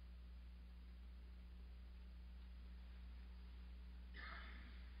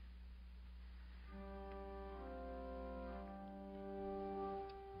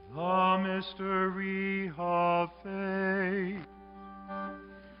 The mystery of faith.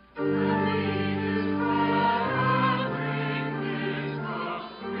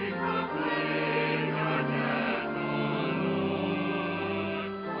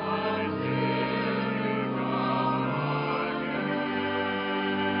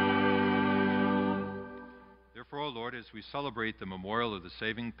 Therefore, O Lord, as we celebrate the memorial of the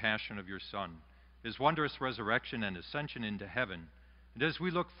saving passion of your Son, his wondrous resurrection and ascension into heaven, and as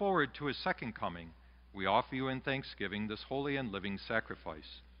we look forward to his second coming, we offer you in thanksgiving this holy and living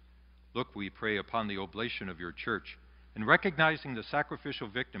sacrifice. Look, we pray, upon the oblation of your church, and recognizing the sacrificial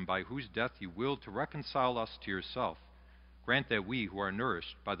victim by whose death you willed to reconcile us to yourself, grant that we who are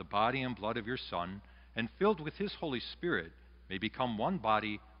nourished by the body and blood of your Son, and filled with his Holy Spirit, may become one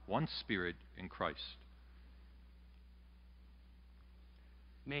body, one spirit in Christ.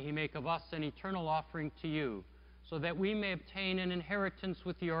 May he make of us an eternal offering to you, so that we may obtain an inheritance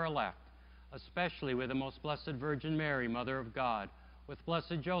with your elect, especially with the most blessed Virgin Mary, Mother of God, with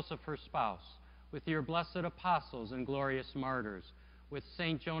blessed Joseph, her spouse, with your blessed apostles and glorious martyrs, with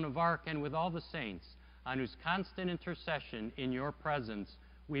Saint Joan of Arc, and with all the saints, on whose constant intercession in your presence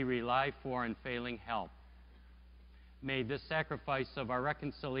we rely for unfailing help. May this sacrifice of our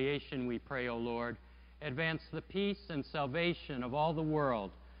reconciliation, we pray, O Lord, advance the peace and salvation of all the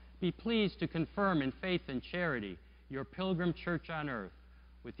world. Be pleased to confirm in faith and charity your pilgrim church on earth,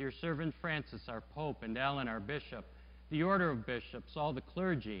 with your servant Francis, our Pope, and Alan, our Bishop, the order of bishops, all the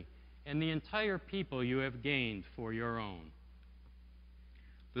clergy, and the entire people you have gained for your own.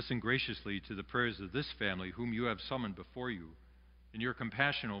 Listen graciously to the prayers of this family whom you have summoned before you. In your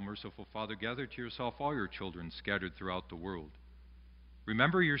compassion, O merciful Father, gather to yourself all your children scattered throughout the world.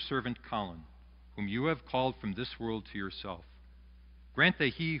 Remember your servant Collin, whom you have called from this world to yourself. Grant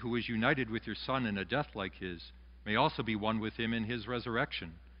that he who is united with your Son in a death like his may also be one with him in his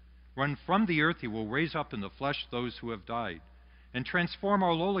resurrection. When from the earth he will raise up in the flesh those who have died, and transform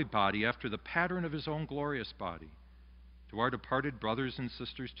our lowly body after the pattern of his own glorious body. To our departed brothers and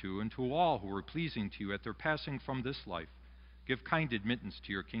sisters too, and to all who were pleasing to you at their passing from this life, give kind admittance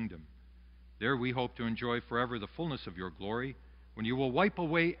to your kingdom. There we hope to enjoy forever the fullness of your glory, when you will wipe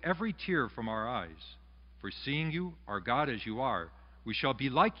away every tear from our eyes. For seeing you, our God, as you are, we shall be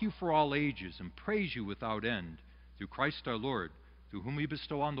like you for all ages, and praise you without end, through Christ our Lord, through whom we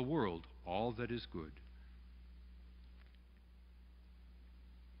bestow on the world all that is good.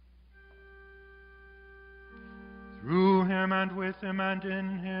 Through him and with him and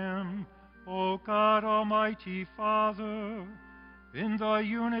in him, O God, Almighty Father, in the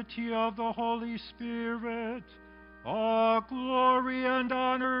unity of the Holy Spirit, all glory and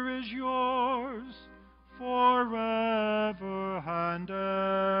honor is yours forever and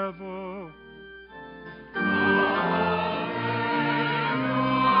ever.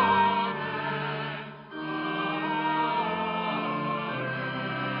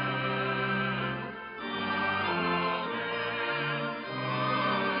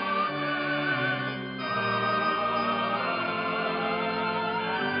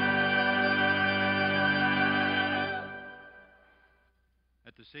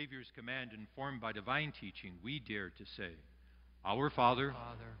 At the Savior's command, informed by divine teaching, we dare to say, Our Father,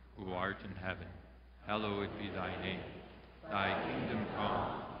 who art in heaven, hallowed be thy name. Thy kingdom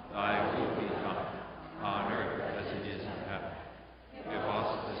come, thy will be done, on earth as it is in heaven. Give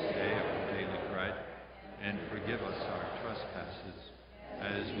us this day our daily bread, and forgive us our trespasses,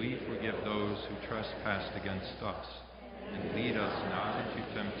 as we forgive those who trespass against us. And lead us not into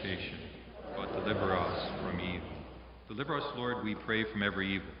temptation, but deliver us from evil. Deliver us, Lord, we pray, from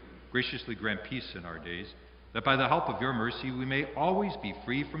every evil. Graciously grant peace in our days, that by the help of your mercy we may always be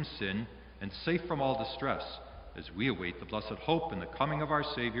free from sin and safe from all distress, as we await the blessed hope and the coming of our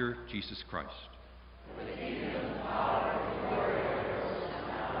Savior, Jesus Christ.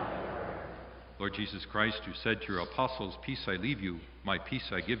 Lord Jesus Christ, who said to your apostles, Peace I leave you, my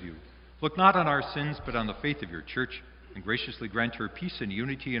peace I give you, look not on our sins, but on the faith of your church, and graciously grant her peace and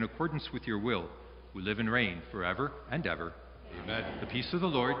unity in accordance with your will, who live and reign forever and ever. Amen. The peace of the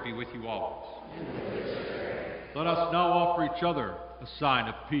Lord be with you always. Let us now offer each other a sign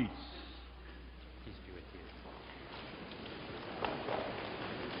of peace. Peace be with you.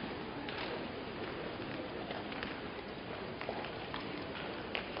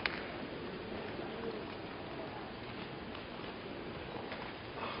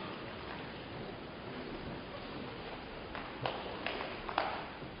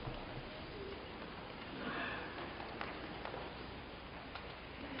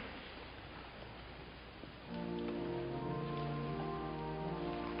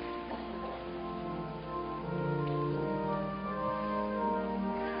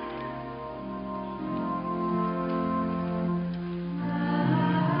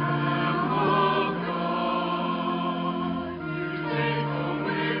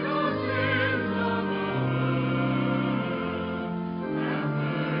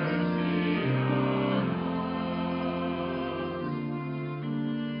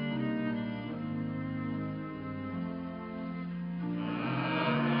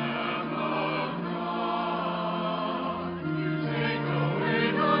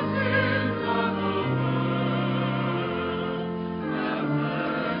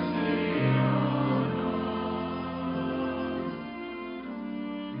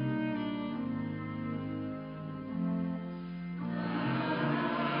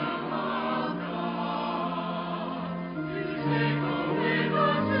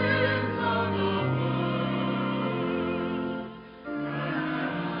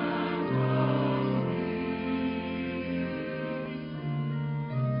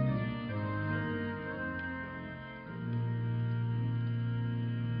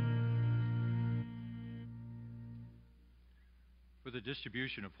 For the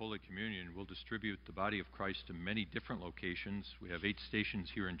distribution of Holy Communion, we'll distribute the body of Christ to many different locations. We have 8 stations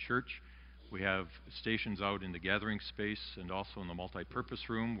here in church. We have stations out in the gathering space and also in the multi-purpose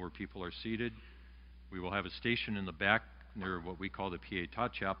room where people are seated. We will have a station in the back near what we call the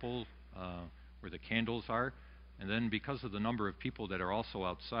Pietà Chapel, where the candles are. And then because of the number of people that are also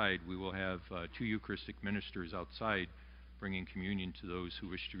outside, we will have 2 Eucharistic ministers outside bringing communion to those who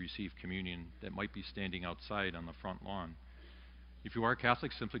wish to receive communion that might be standing outside on the front lawn. If you are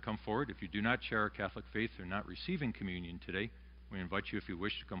Catholic, simply come forward. If you do not share our Catholic faith or not receiving communion today, we invite you, if you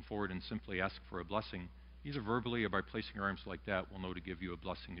wish, to come forward and simply ask for a blessing, either verbally or by placing your arms like that. We'll know to give you a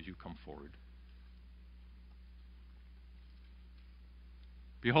blessing as you come forward.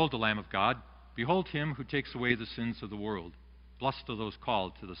 Behold the Lamb of God. Behold him who takes away the sins of the world. Blessed are those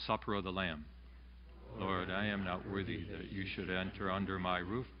called to the supper of the Lamb. Lord, I am not worthy that you should enter under my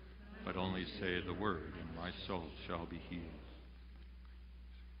roof, but only say the word, and my soul shall be healed.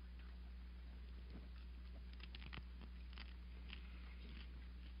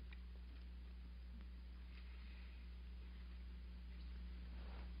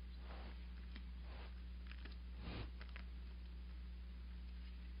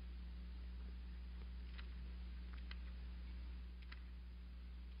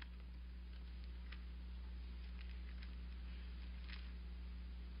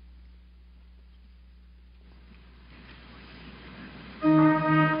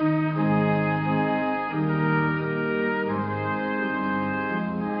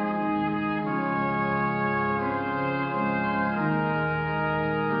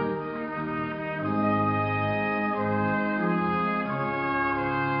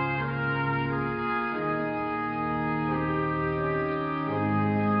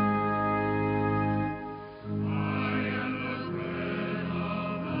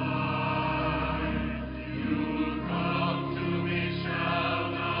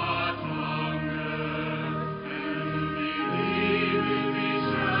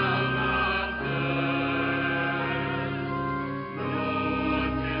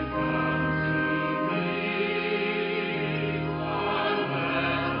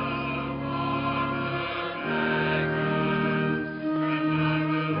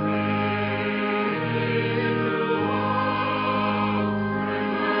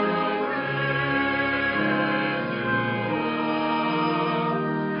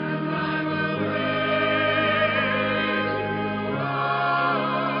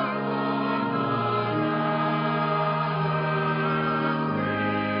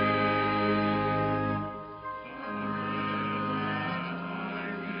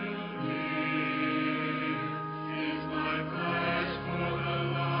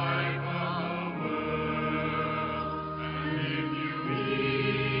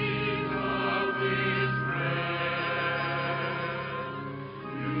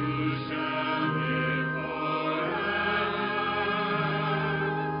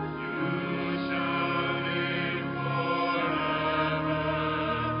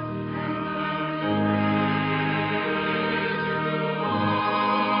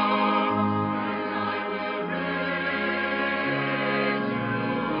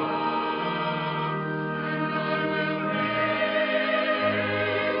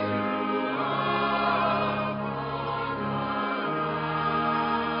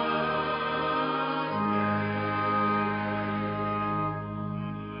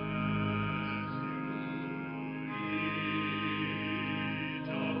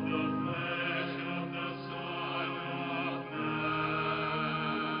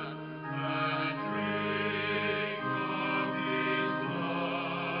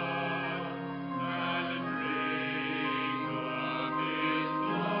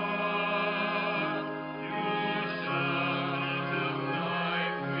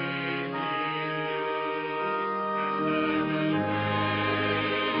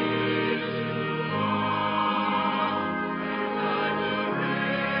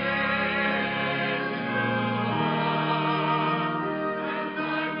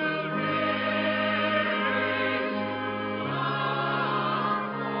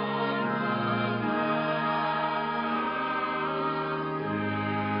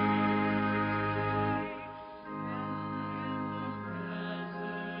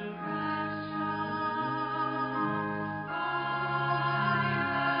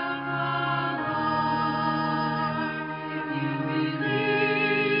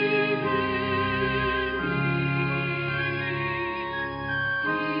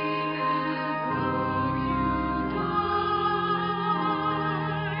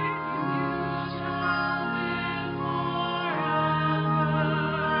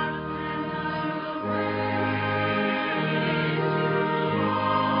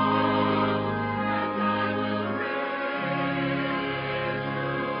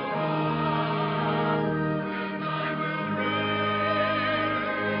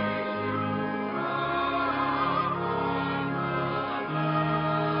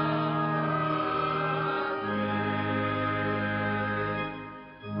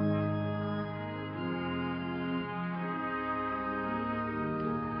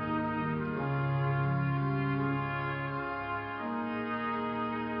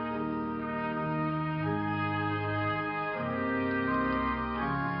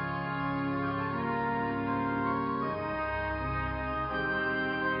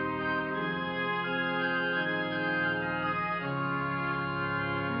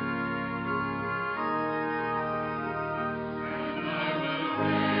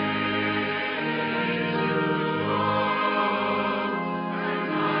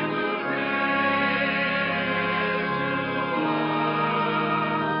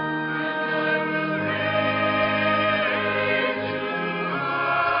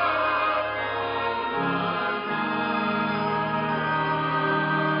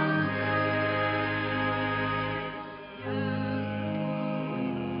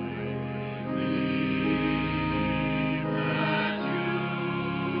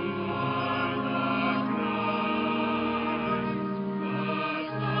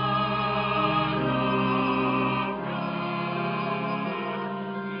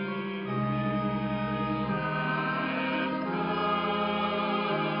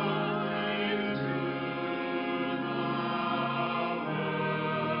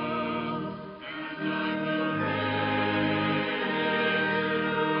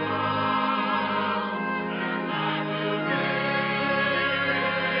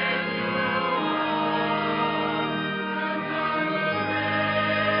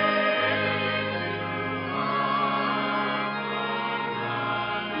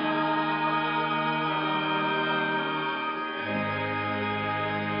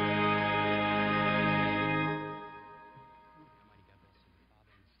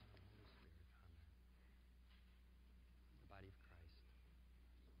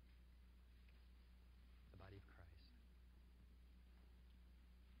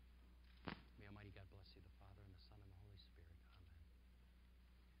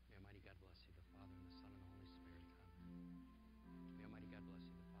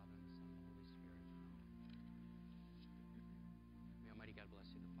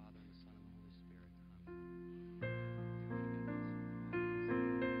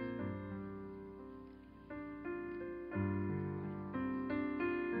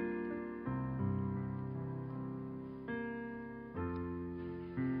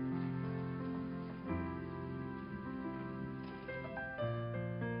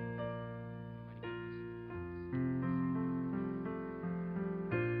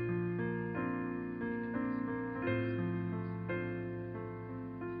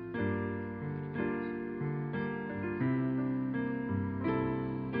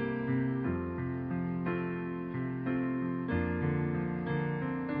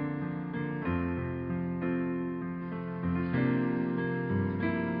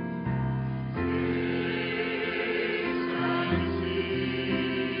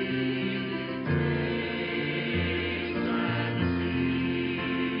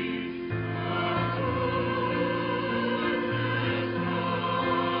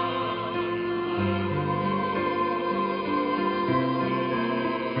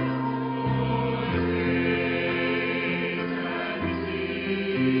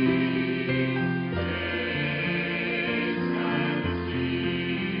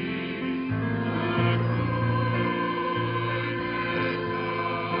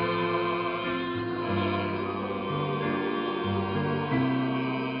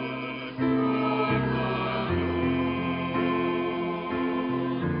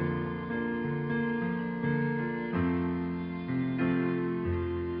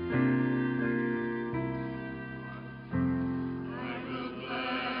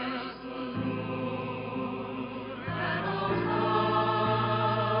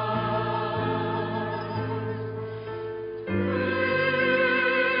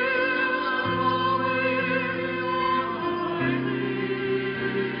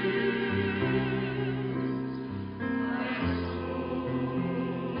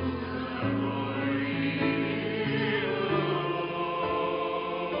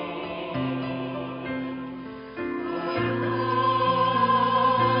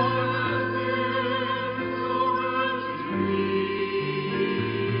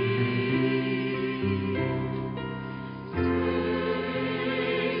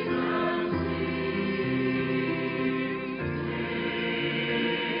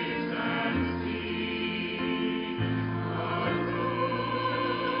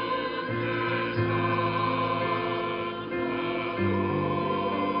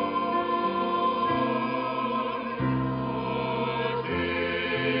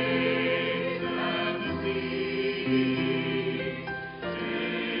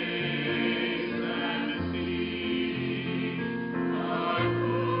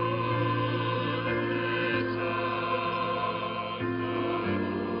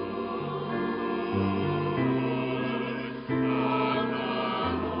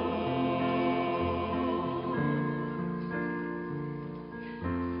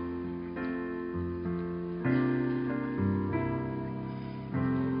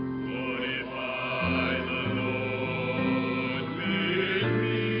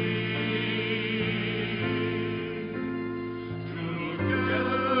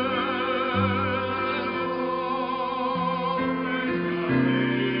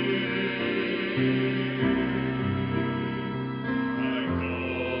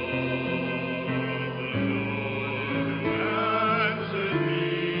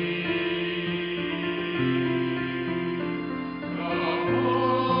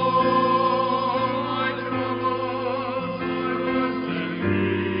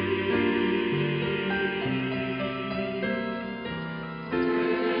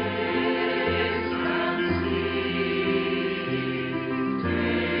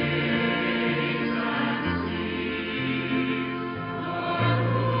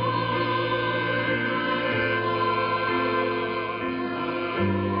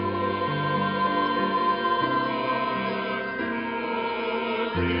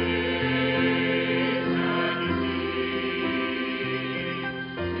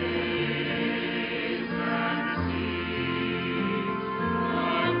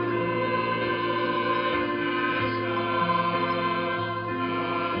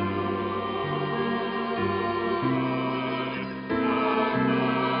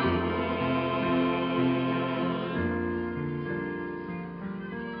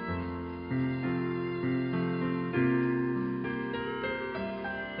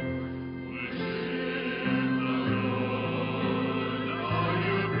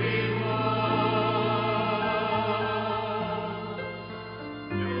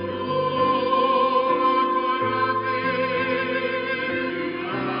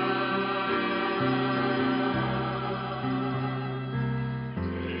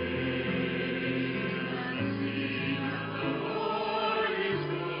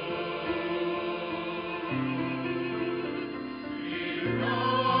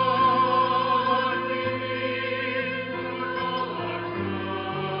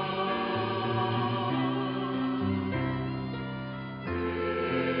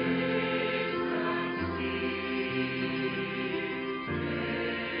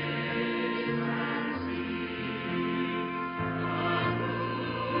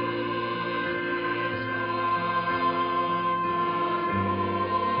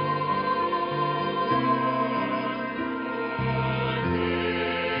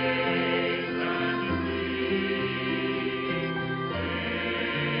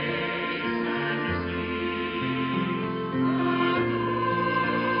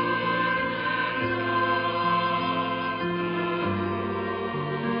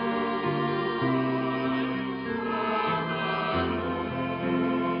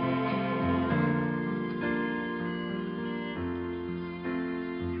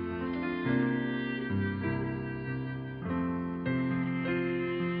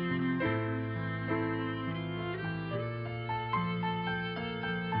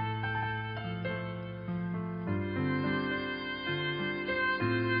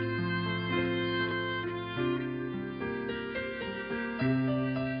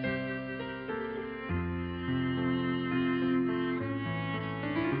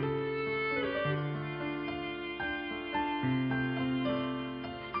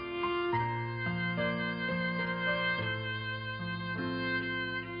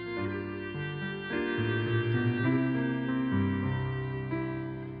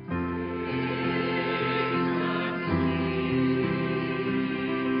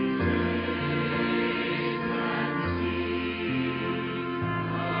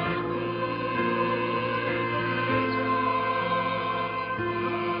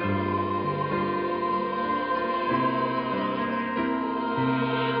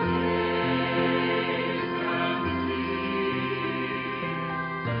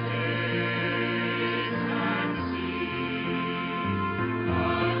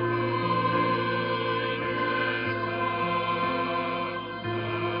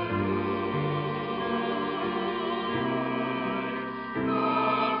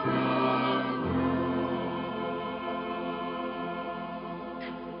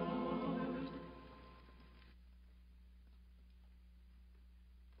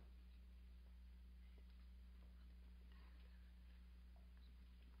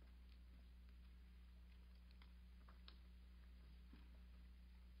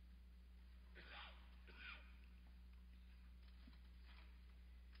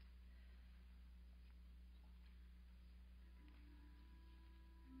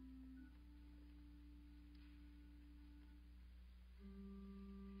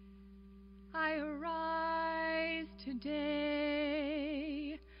 I arise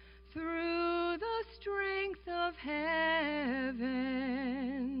today through the strength of heaven,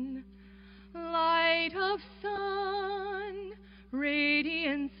 light of sun,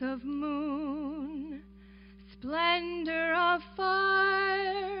 radiance of moon, splendor of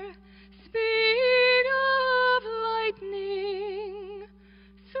fire, speed of lightning,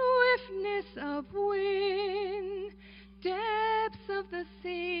 swiftness of wind, depths of the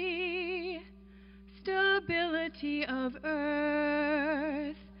sea, stability of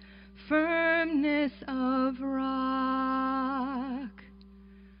earth, firmness of rock.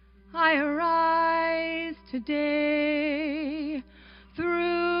 I arise today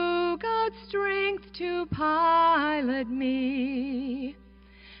through God's strength to pilot me,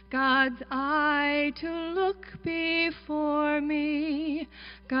 God's eye to look before me,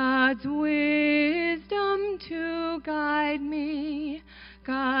 God's wisdom to guide me,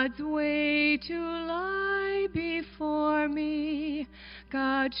 God's way to lie before me,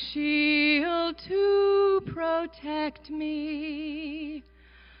 God's shield to protect me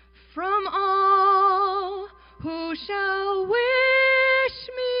from all who shall wish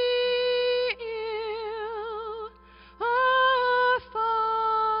me ill,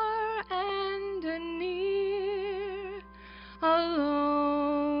 afar and near,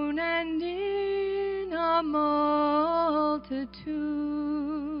 alone and in a multitude.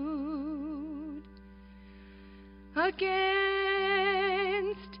 Against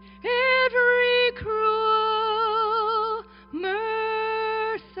every cruel,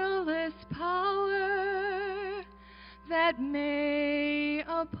 merciless power that may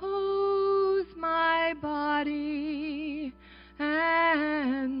oppose my body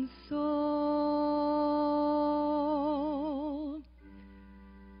and soul.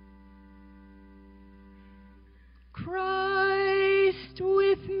 Christ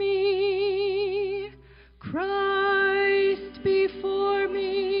with me, Christ before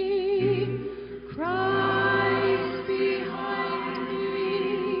me, Christ behind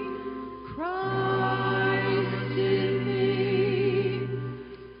me, Christ in me,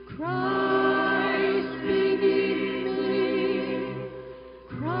 Christ beneath me,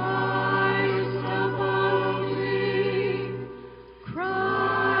 Christ above me,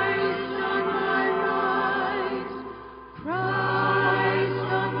 Christ on my right, Christ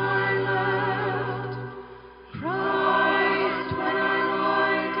on my left, Christ when I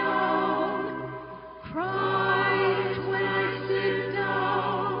lie down, Christ when I sit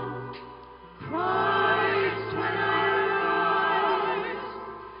down, Christ when I rise,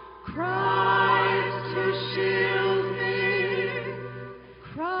 Christ to shield me,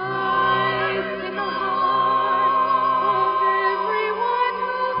 Christ in the heart of everyone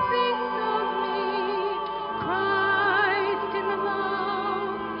who thinks of me, Christ in the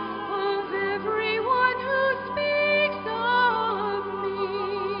mouth of everyone who speaks of me.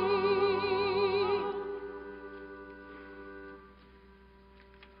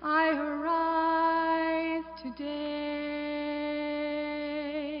 I arise today.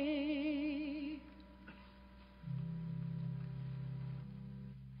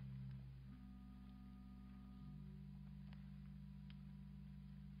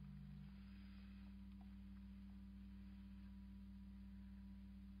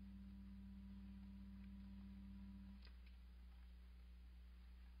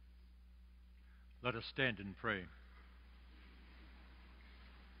 Let us stand and pray.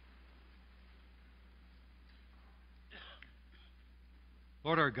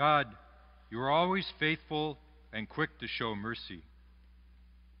 Lord our God, you are always faithful and quick to show mercy.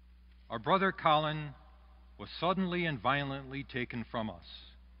 Our brother Collin was suddenly and violently taken from us.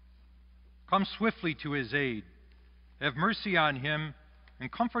 Come swiftly to his aid. Have mercy on him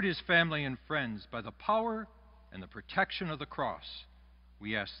and comfort his family and friends by the power and the protection of the cross.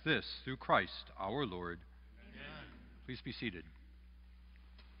 We ask this through Christ our Lord. Amen. Please be seated.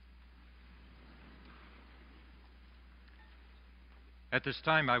 At this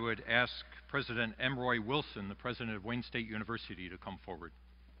time, I would ask President M. Roy Wilson, the president of Wayne State University, to come forward.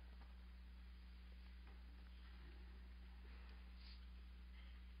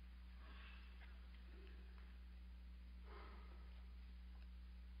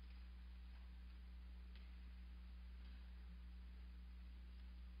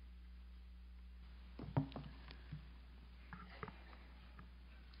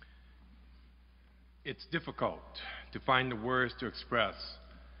 It's difficult to find the words to express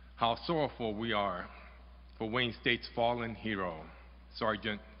how sorrowful we are for Wayne State's fallen hero,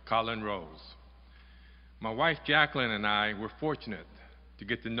 Sergeant Collin Rose. My wife Jacqueline and I were fortunate to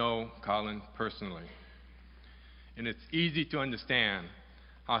get to know Collin personally, and it's easy to understand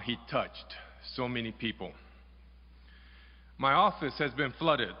how he touched so many people. My office has been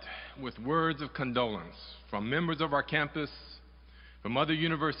flooded with words of condolence from members of our campus, from other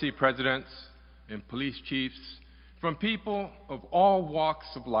university presidents and police chiefs, from people of all walks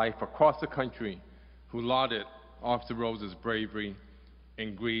of life across the country who lauded Officer Rose's bravery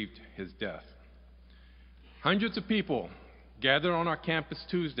and grieved his death. Hundreds of people gathered on our campus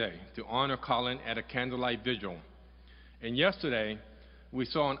Tuesday to honor Collin at a candlelight vigil. And yesterday, we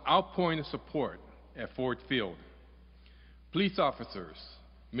saw an outpouring of support at Ford Field. Police officers,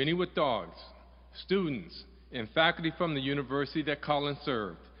 many with dogs, students, and faculty from the university that Collin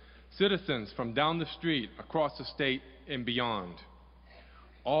served, citizens from down the street, across the state, and beyond,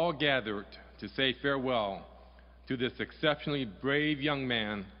 all gathered to say farewell to this exceptionally brave young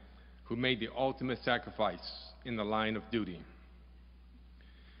man who made the ultimate sacrifice in the line of duty.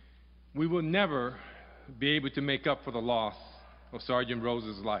 We will never be able to make up for the loss of Sergeant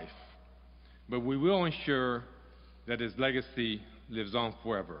Rose's life, but we will ensure that his legacy lives on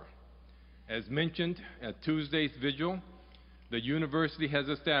forever. As mentioned at Tuesday's vigil, the university has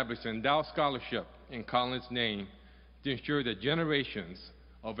established an endowed scholarship in Collin's name to ensure that generations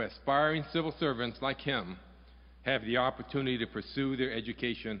of aspiring civil servants like him have the opportunity to pursue their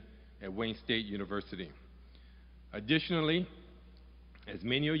education at Wayne State University. Additionally, as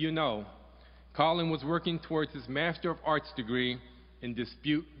many of you know, Collin was working towards his Master of Arts degree in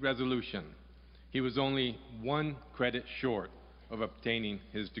dispute resolution. He was only one credit short of obtaining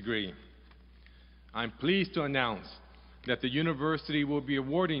his degree. I'm pleased to announce that the university will be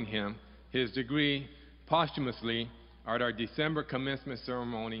awarding him his degree posthumously at our December commencement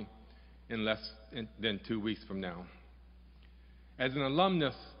ceremony in less than 2 weeks from now. As an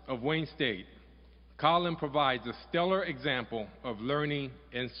alumnus of Wayne State, Collin provides a stellar example of learning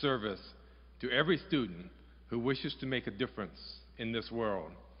and service to every student who wishes to make a difference in this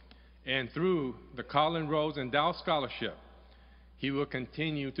world. And through the Collin Rose Endowed Scholarship, he will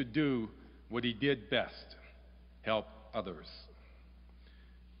continue to do what he did best, help others.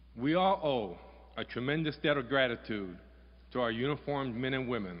 We all owe a tremendous debt of gratitude to our uniformed men and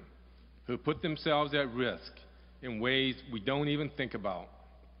women who put themselves at risk in ways we don't even think about,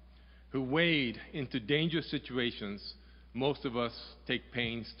 who wade into dangerous situations most of us take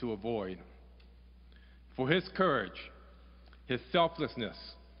pains to avoid. For his courage, his selflessness,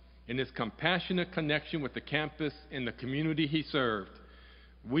 and his compassionate connection with the campus and the community he served,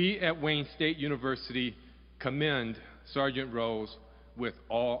 we at Wayne State University commend Sergeant Rose with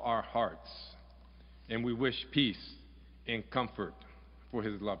all our hearts, and we wish peace and comfort for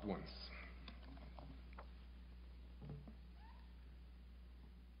his loved ones.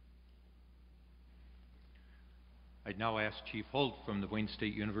 I'd now ask Chief Holt from the Wayne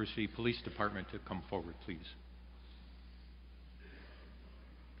State University Police Department to come forward, please.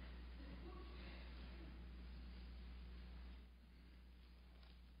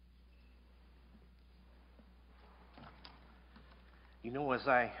 You know, as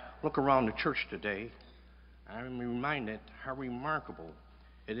I look around the church today, I'm reminded how remarkable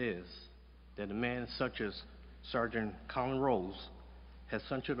it is that a man such as Sergeant Collin Rose has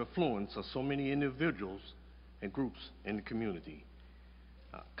such an influence on so many individuals and groups in the community.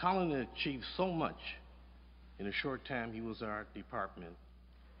 Collin achieved so much in the short time he was in our department,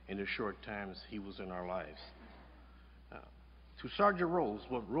 in the short times he was in our lives. To Sergeant Rose,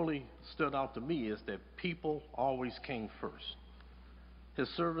 what really stood out to me is that people always came first. His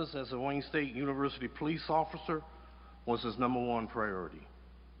service as a Wayne State University police officer was his #1 priority.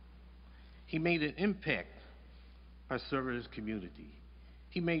 He made an impact by serving his community.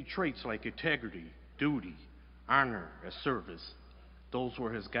 He made traits like integrity, duty, honor, and service. Those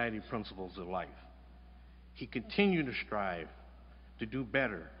were his guiding principles in life. He continued to strive to do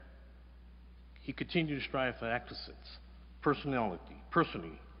better. He continued to strive for excellence,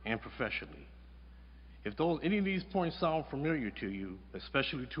 personally and professionally. If any of these points sound familiar to you,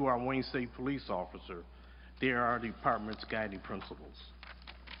 especially to our Wayne State police officer, they are our department's guiding principles.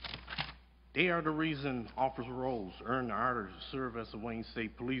 They are the reason Officer Rose earned the honor to serve as a Wayne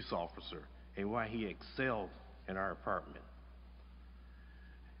State police officer and why he excelled in our department.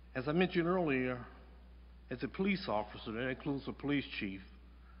 As I mentioned earlier, as a police officer, that includes a police chief,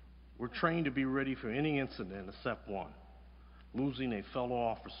 we're trained to be ready for any incident except one, losing a fellow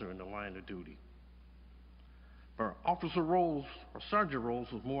officer in the line of duty. But Officer Rose, or Sergeant Rose,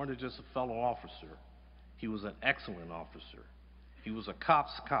 was more than just a fellow officer. He was an excellent officer. He was a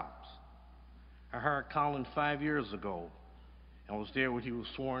cop's cop. I hired Collin 5 years ago and was there when he was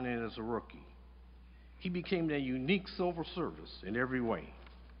sworn in as a rookie. He became that unique civil service in every way.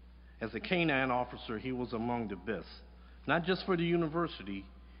 As a canine officer, he was among the best, not just for the university,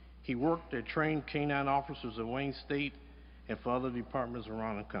 He worked at trained canine officers at Wayne State and for other departments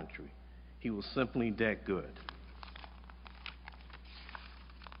around the country. He was simply that good.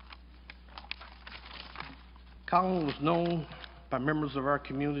 Collin was known by members of our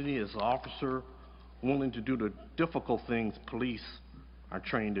community as an officer willing to do the difficult things police are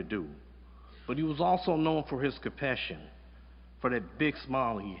trained to do. But he was also known for his compassion, for that big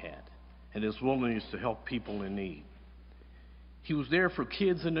smile he had, and his willingness to help people in need. He was there for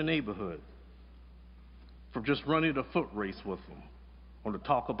kids in the neighborhood, for just running a foot race with them, or to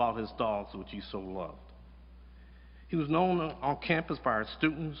talk about his dogs, which he so loved. He was known on campus by our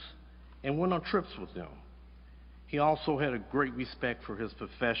students and went on trips with them. He also had a great respect for his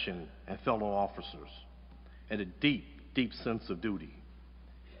profession and fellow officers, and a deep, deep sense of duty.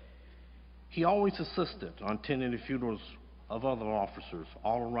 He always insisted on attending the funerals of other officers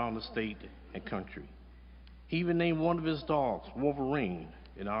all around the state and country. He even named one of his dogs Wolverine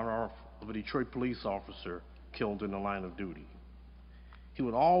in honor of a Detroit police officer killed in the line of duty. He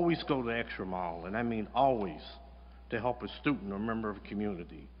would always go the extra mile, and I mean always, to help a student or member of a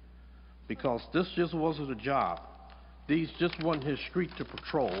community. Because this just wasn't a job. These just wasn't his street to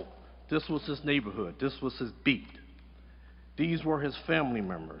patrol. This was his neighborhood. This was his beat. These were his family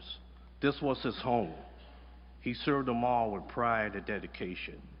members. This was his home. He served them all with pride and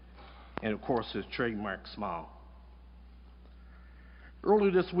dedication. And of course, his trademark smile.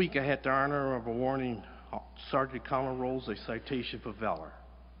 Earlier this week, I had the honor of awarding Sergeant Collin Rose a citation for valor.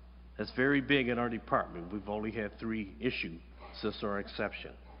 That's very big in our department. We've only had 3 issued since our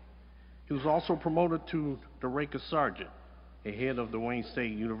inception. He was also promoted to the rank of sergeant, ahead of the Wayne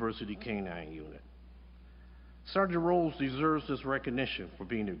State University Canine Unit. Sergeant Rose deserves this recognition for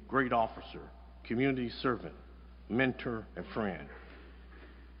being a great officer, community servant, mentor, and friend.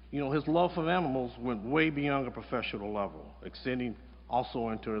 You know, his love for animals went way beyond a professional level, extending also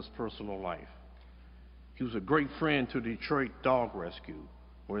into his personal life. He was a great friend to the Detroit Dog Rescue,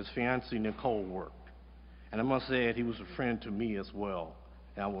 where his fiancée Nicole worked. And I must add, he was a friend to me as well,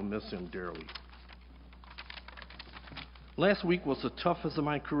 and I will miss him dearly. Last week was the toughest of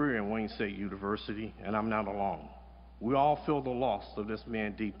my career in Wayne State University, and I'm not alone. We all feel the loss of this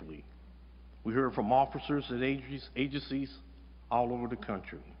man deeply. We heard from officers and agencies all over the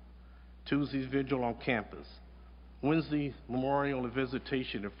country. Tuesday's vigil on campus, Wednesday's memorial and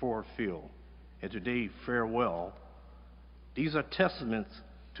visitation at Ford Field, and today farewell. These are testaments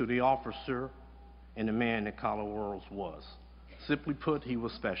to the officer and the man that Collin Rose was. Simply put, he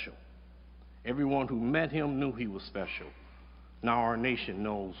was special. Everyone who met him knew he was special. Now our nation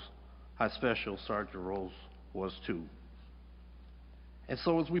knows how special Sergeant Rose was too. And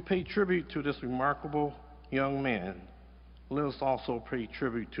so as we pay tribute to this remarkable young man, let us also pay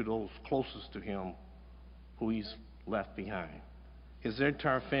tribute to those closest to him who he's left behind. His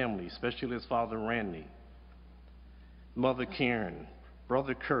entire family, especially his father Randy, mother Karen,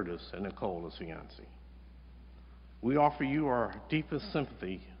 brother Curtis, and Nicole, his fiancée. We offer you our deepest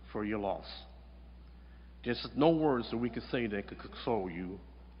sympathy for your loss. Just no words that we could say that could console you.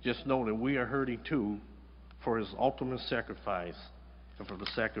 Just know that we are hurting too for his ultimate sacrifice and for the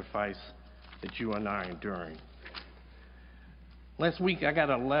sacrifice that you and I are enduring. Last week I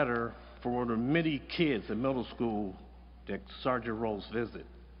got a letter from one of the many kids in middle school that Sergeant Rose visited.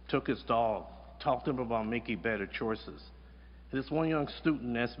 Took his dog, talked to him about making better choices. And this one young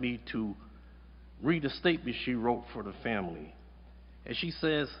student asked me to read a statement she wrote for the family. And she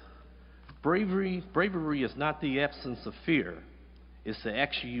says, bravery is not the absence of fear, it's the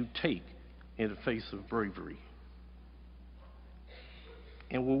action you take in the face of bravery.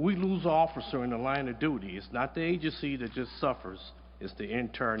 And when we lose an officer in the line of duty, it's not the agency that just suffers, it's the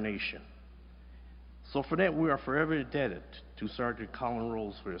entire nation. So for that, we are forever indebted to Sergeant Collin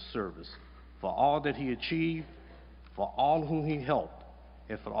Rose for his service, for all that he achieved, for all whom he helped,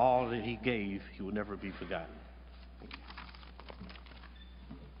 and for all that he gave. He will never be forgotten.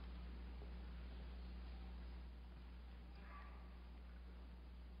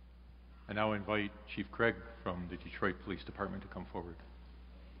 I now invite Chief Craig from the Detroit Police Department to come forward.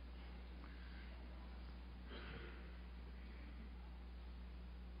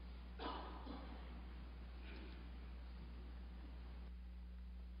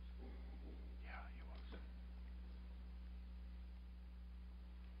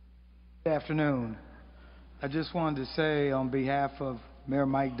 Good afternoon. I just wanted to say on behalf of Mayor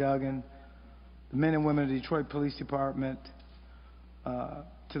Mike Duggan, the men and women of the Detroit Police Department,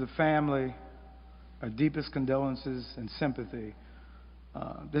 to the family, our deepest condolences and sympathy.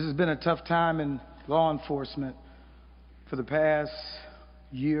 This has been a tough time in law enforcement for the past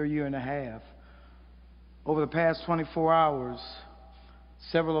year and a half. Over the past 24 hours,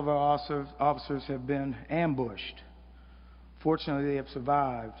 Several of our officers have been ambushed. Fortunately, they have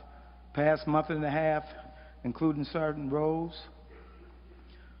survived. Past month and a half, including Sergeant Rose,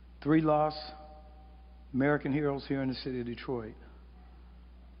 3 lost American heroes here in the city of Detroit.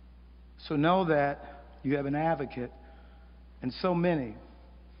 So know that you have an advocate, and so many.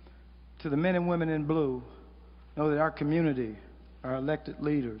 To the men and women in blue, know that our community, our elected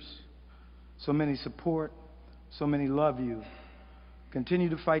leaders, so many support, so many love you. Continue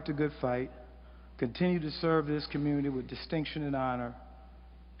to fight the good fight. Continue to serve this community with distinction and honor,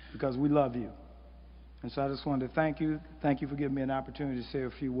 because we love you. And so I just wanted to thank you. Thank you for giving me an opportunity to say a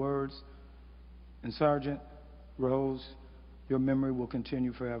few words. And Sergeant Rose, your memory will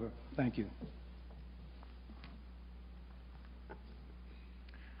continue forever. Thank you.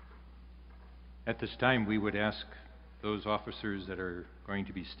 At this time, we would ask those officers that are going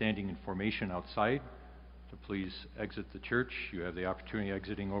to be standing in formation outside to please exit the church. You have the opportunity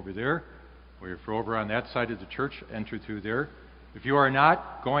exiting over there, or if you're over on that side of the church, enter through there. If you are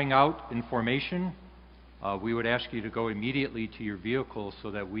not going out in formation, we would ask you to go immediately to your vehicle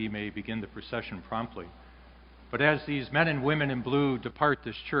so that we may begin the procession promptly. But as these men and women in blue depart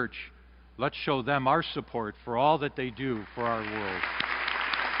this church, let's show them our support for all that they do for our world.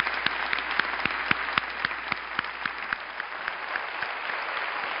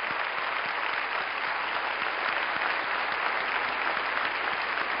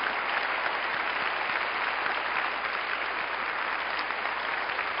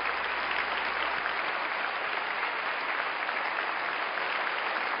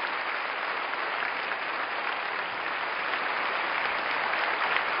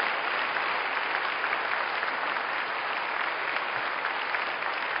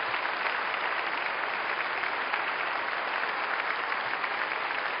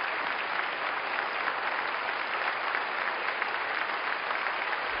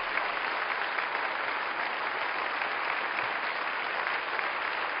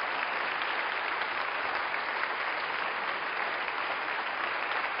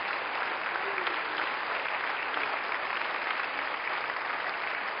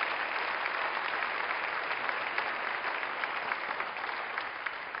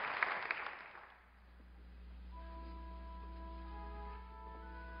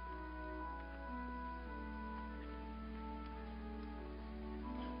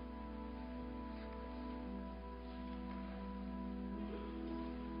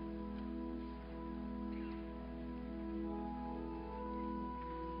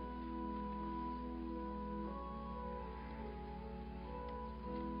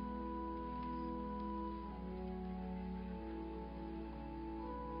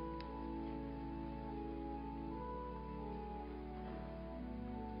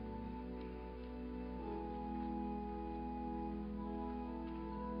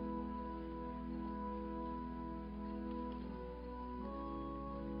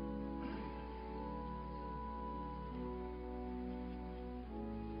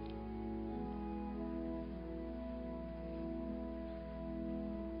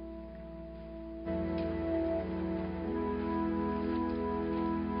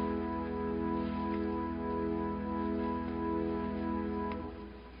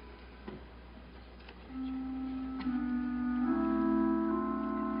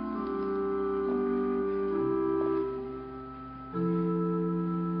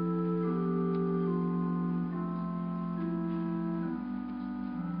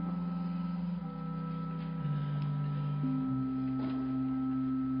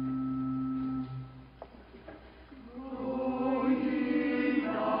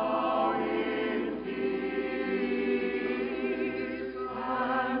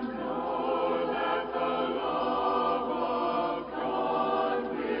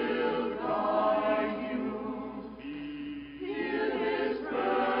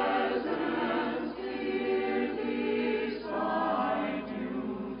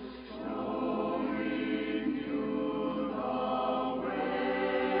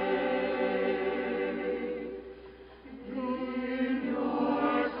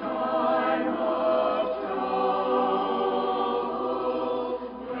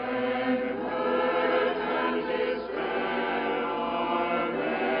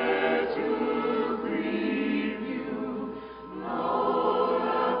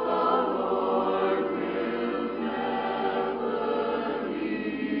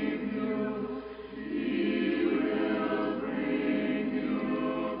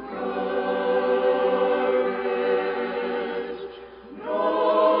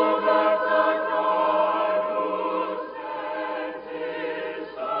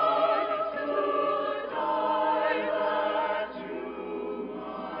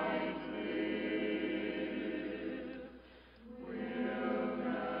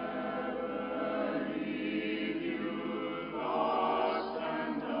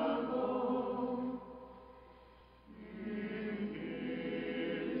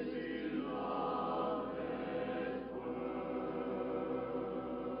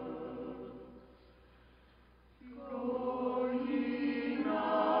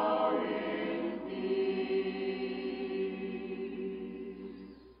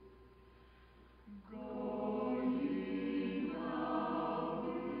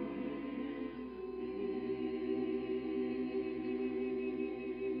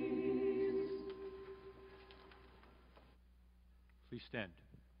 stand.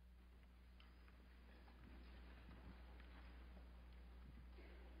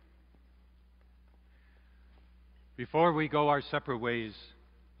 Before we go our separate ways,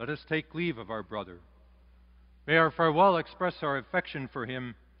 let us take leave of our brother. May our farewell express our affection for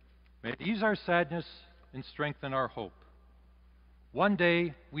him. May it ease our sadness and strengthen our hope. One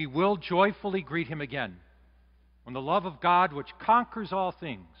day we will joyfully greet him again, when the love of God, which conquers all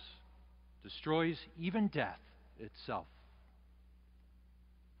things, destroys even death itself.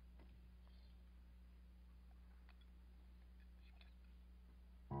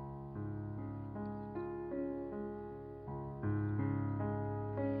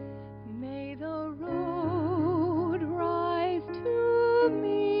 May the road rise to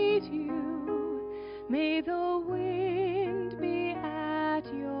meet you. May the wind be at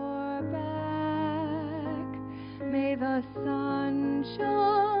your back. May the sun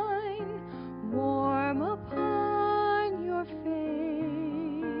shine warm upon your face.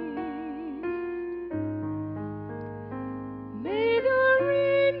 May the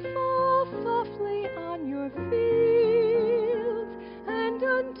rain fall softly on your fields, and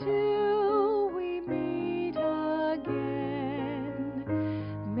until we meet again,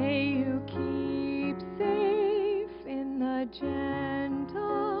 may you keep safe in the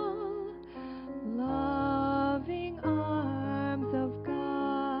gentle, loving arms of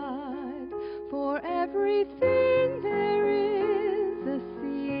God. For everything there is a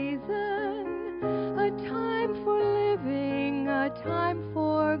season, a time for living, a time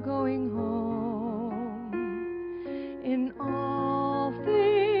for going home. In all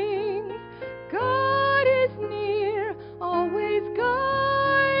things, God is near, always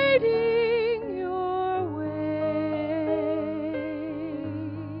guiding your way.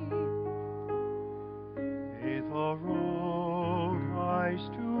 May the road rise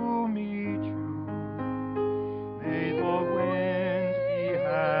to meet you. May the wind be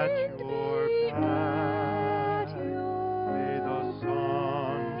at your back. May the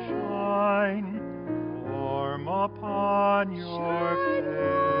sun shine warm upon your face.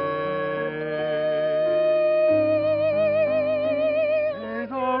 May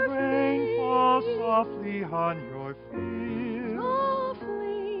the rain fall softly on your fields,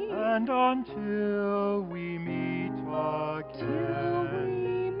 and until we meet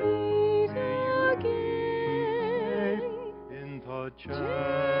again, may you keep safe in the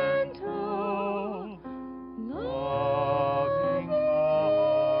gentle, loving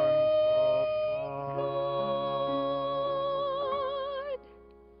arms of God.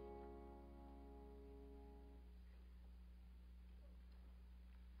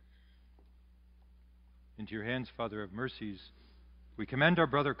 Into your hands, Father of mercies, we commend our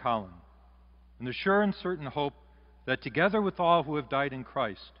brother Collin, in the sure and certain hope that together with all who have died in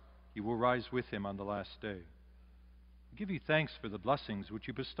Christ, he will rise with him on the last day. We give you thanks for the blessings which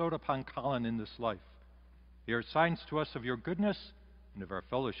you bestowed upon Collin in this life. They are signs to us of your goodness and of our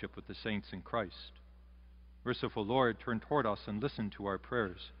fellowship with the saints in Christ. Merciful Lord, turn toward us and listen to our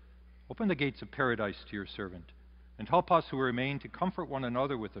prayers. Open the gates of paradise to your servant, and help us who remain to comfort one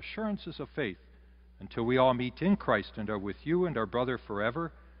another with assurances of faith, until we all meet in Christ and are with you and our brother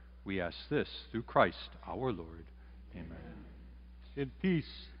forever. We ask this through Christ our Lord. Amen. In peace,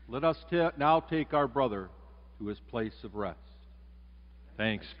 let us now take our brother to his place of rest.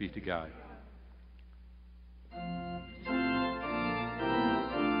 Thanks be to God.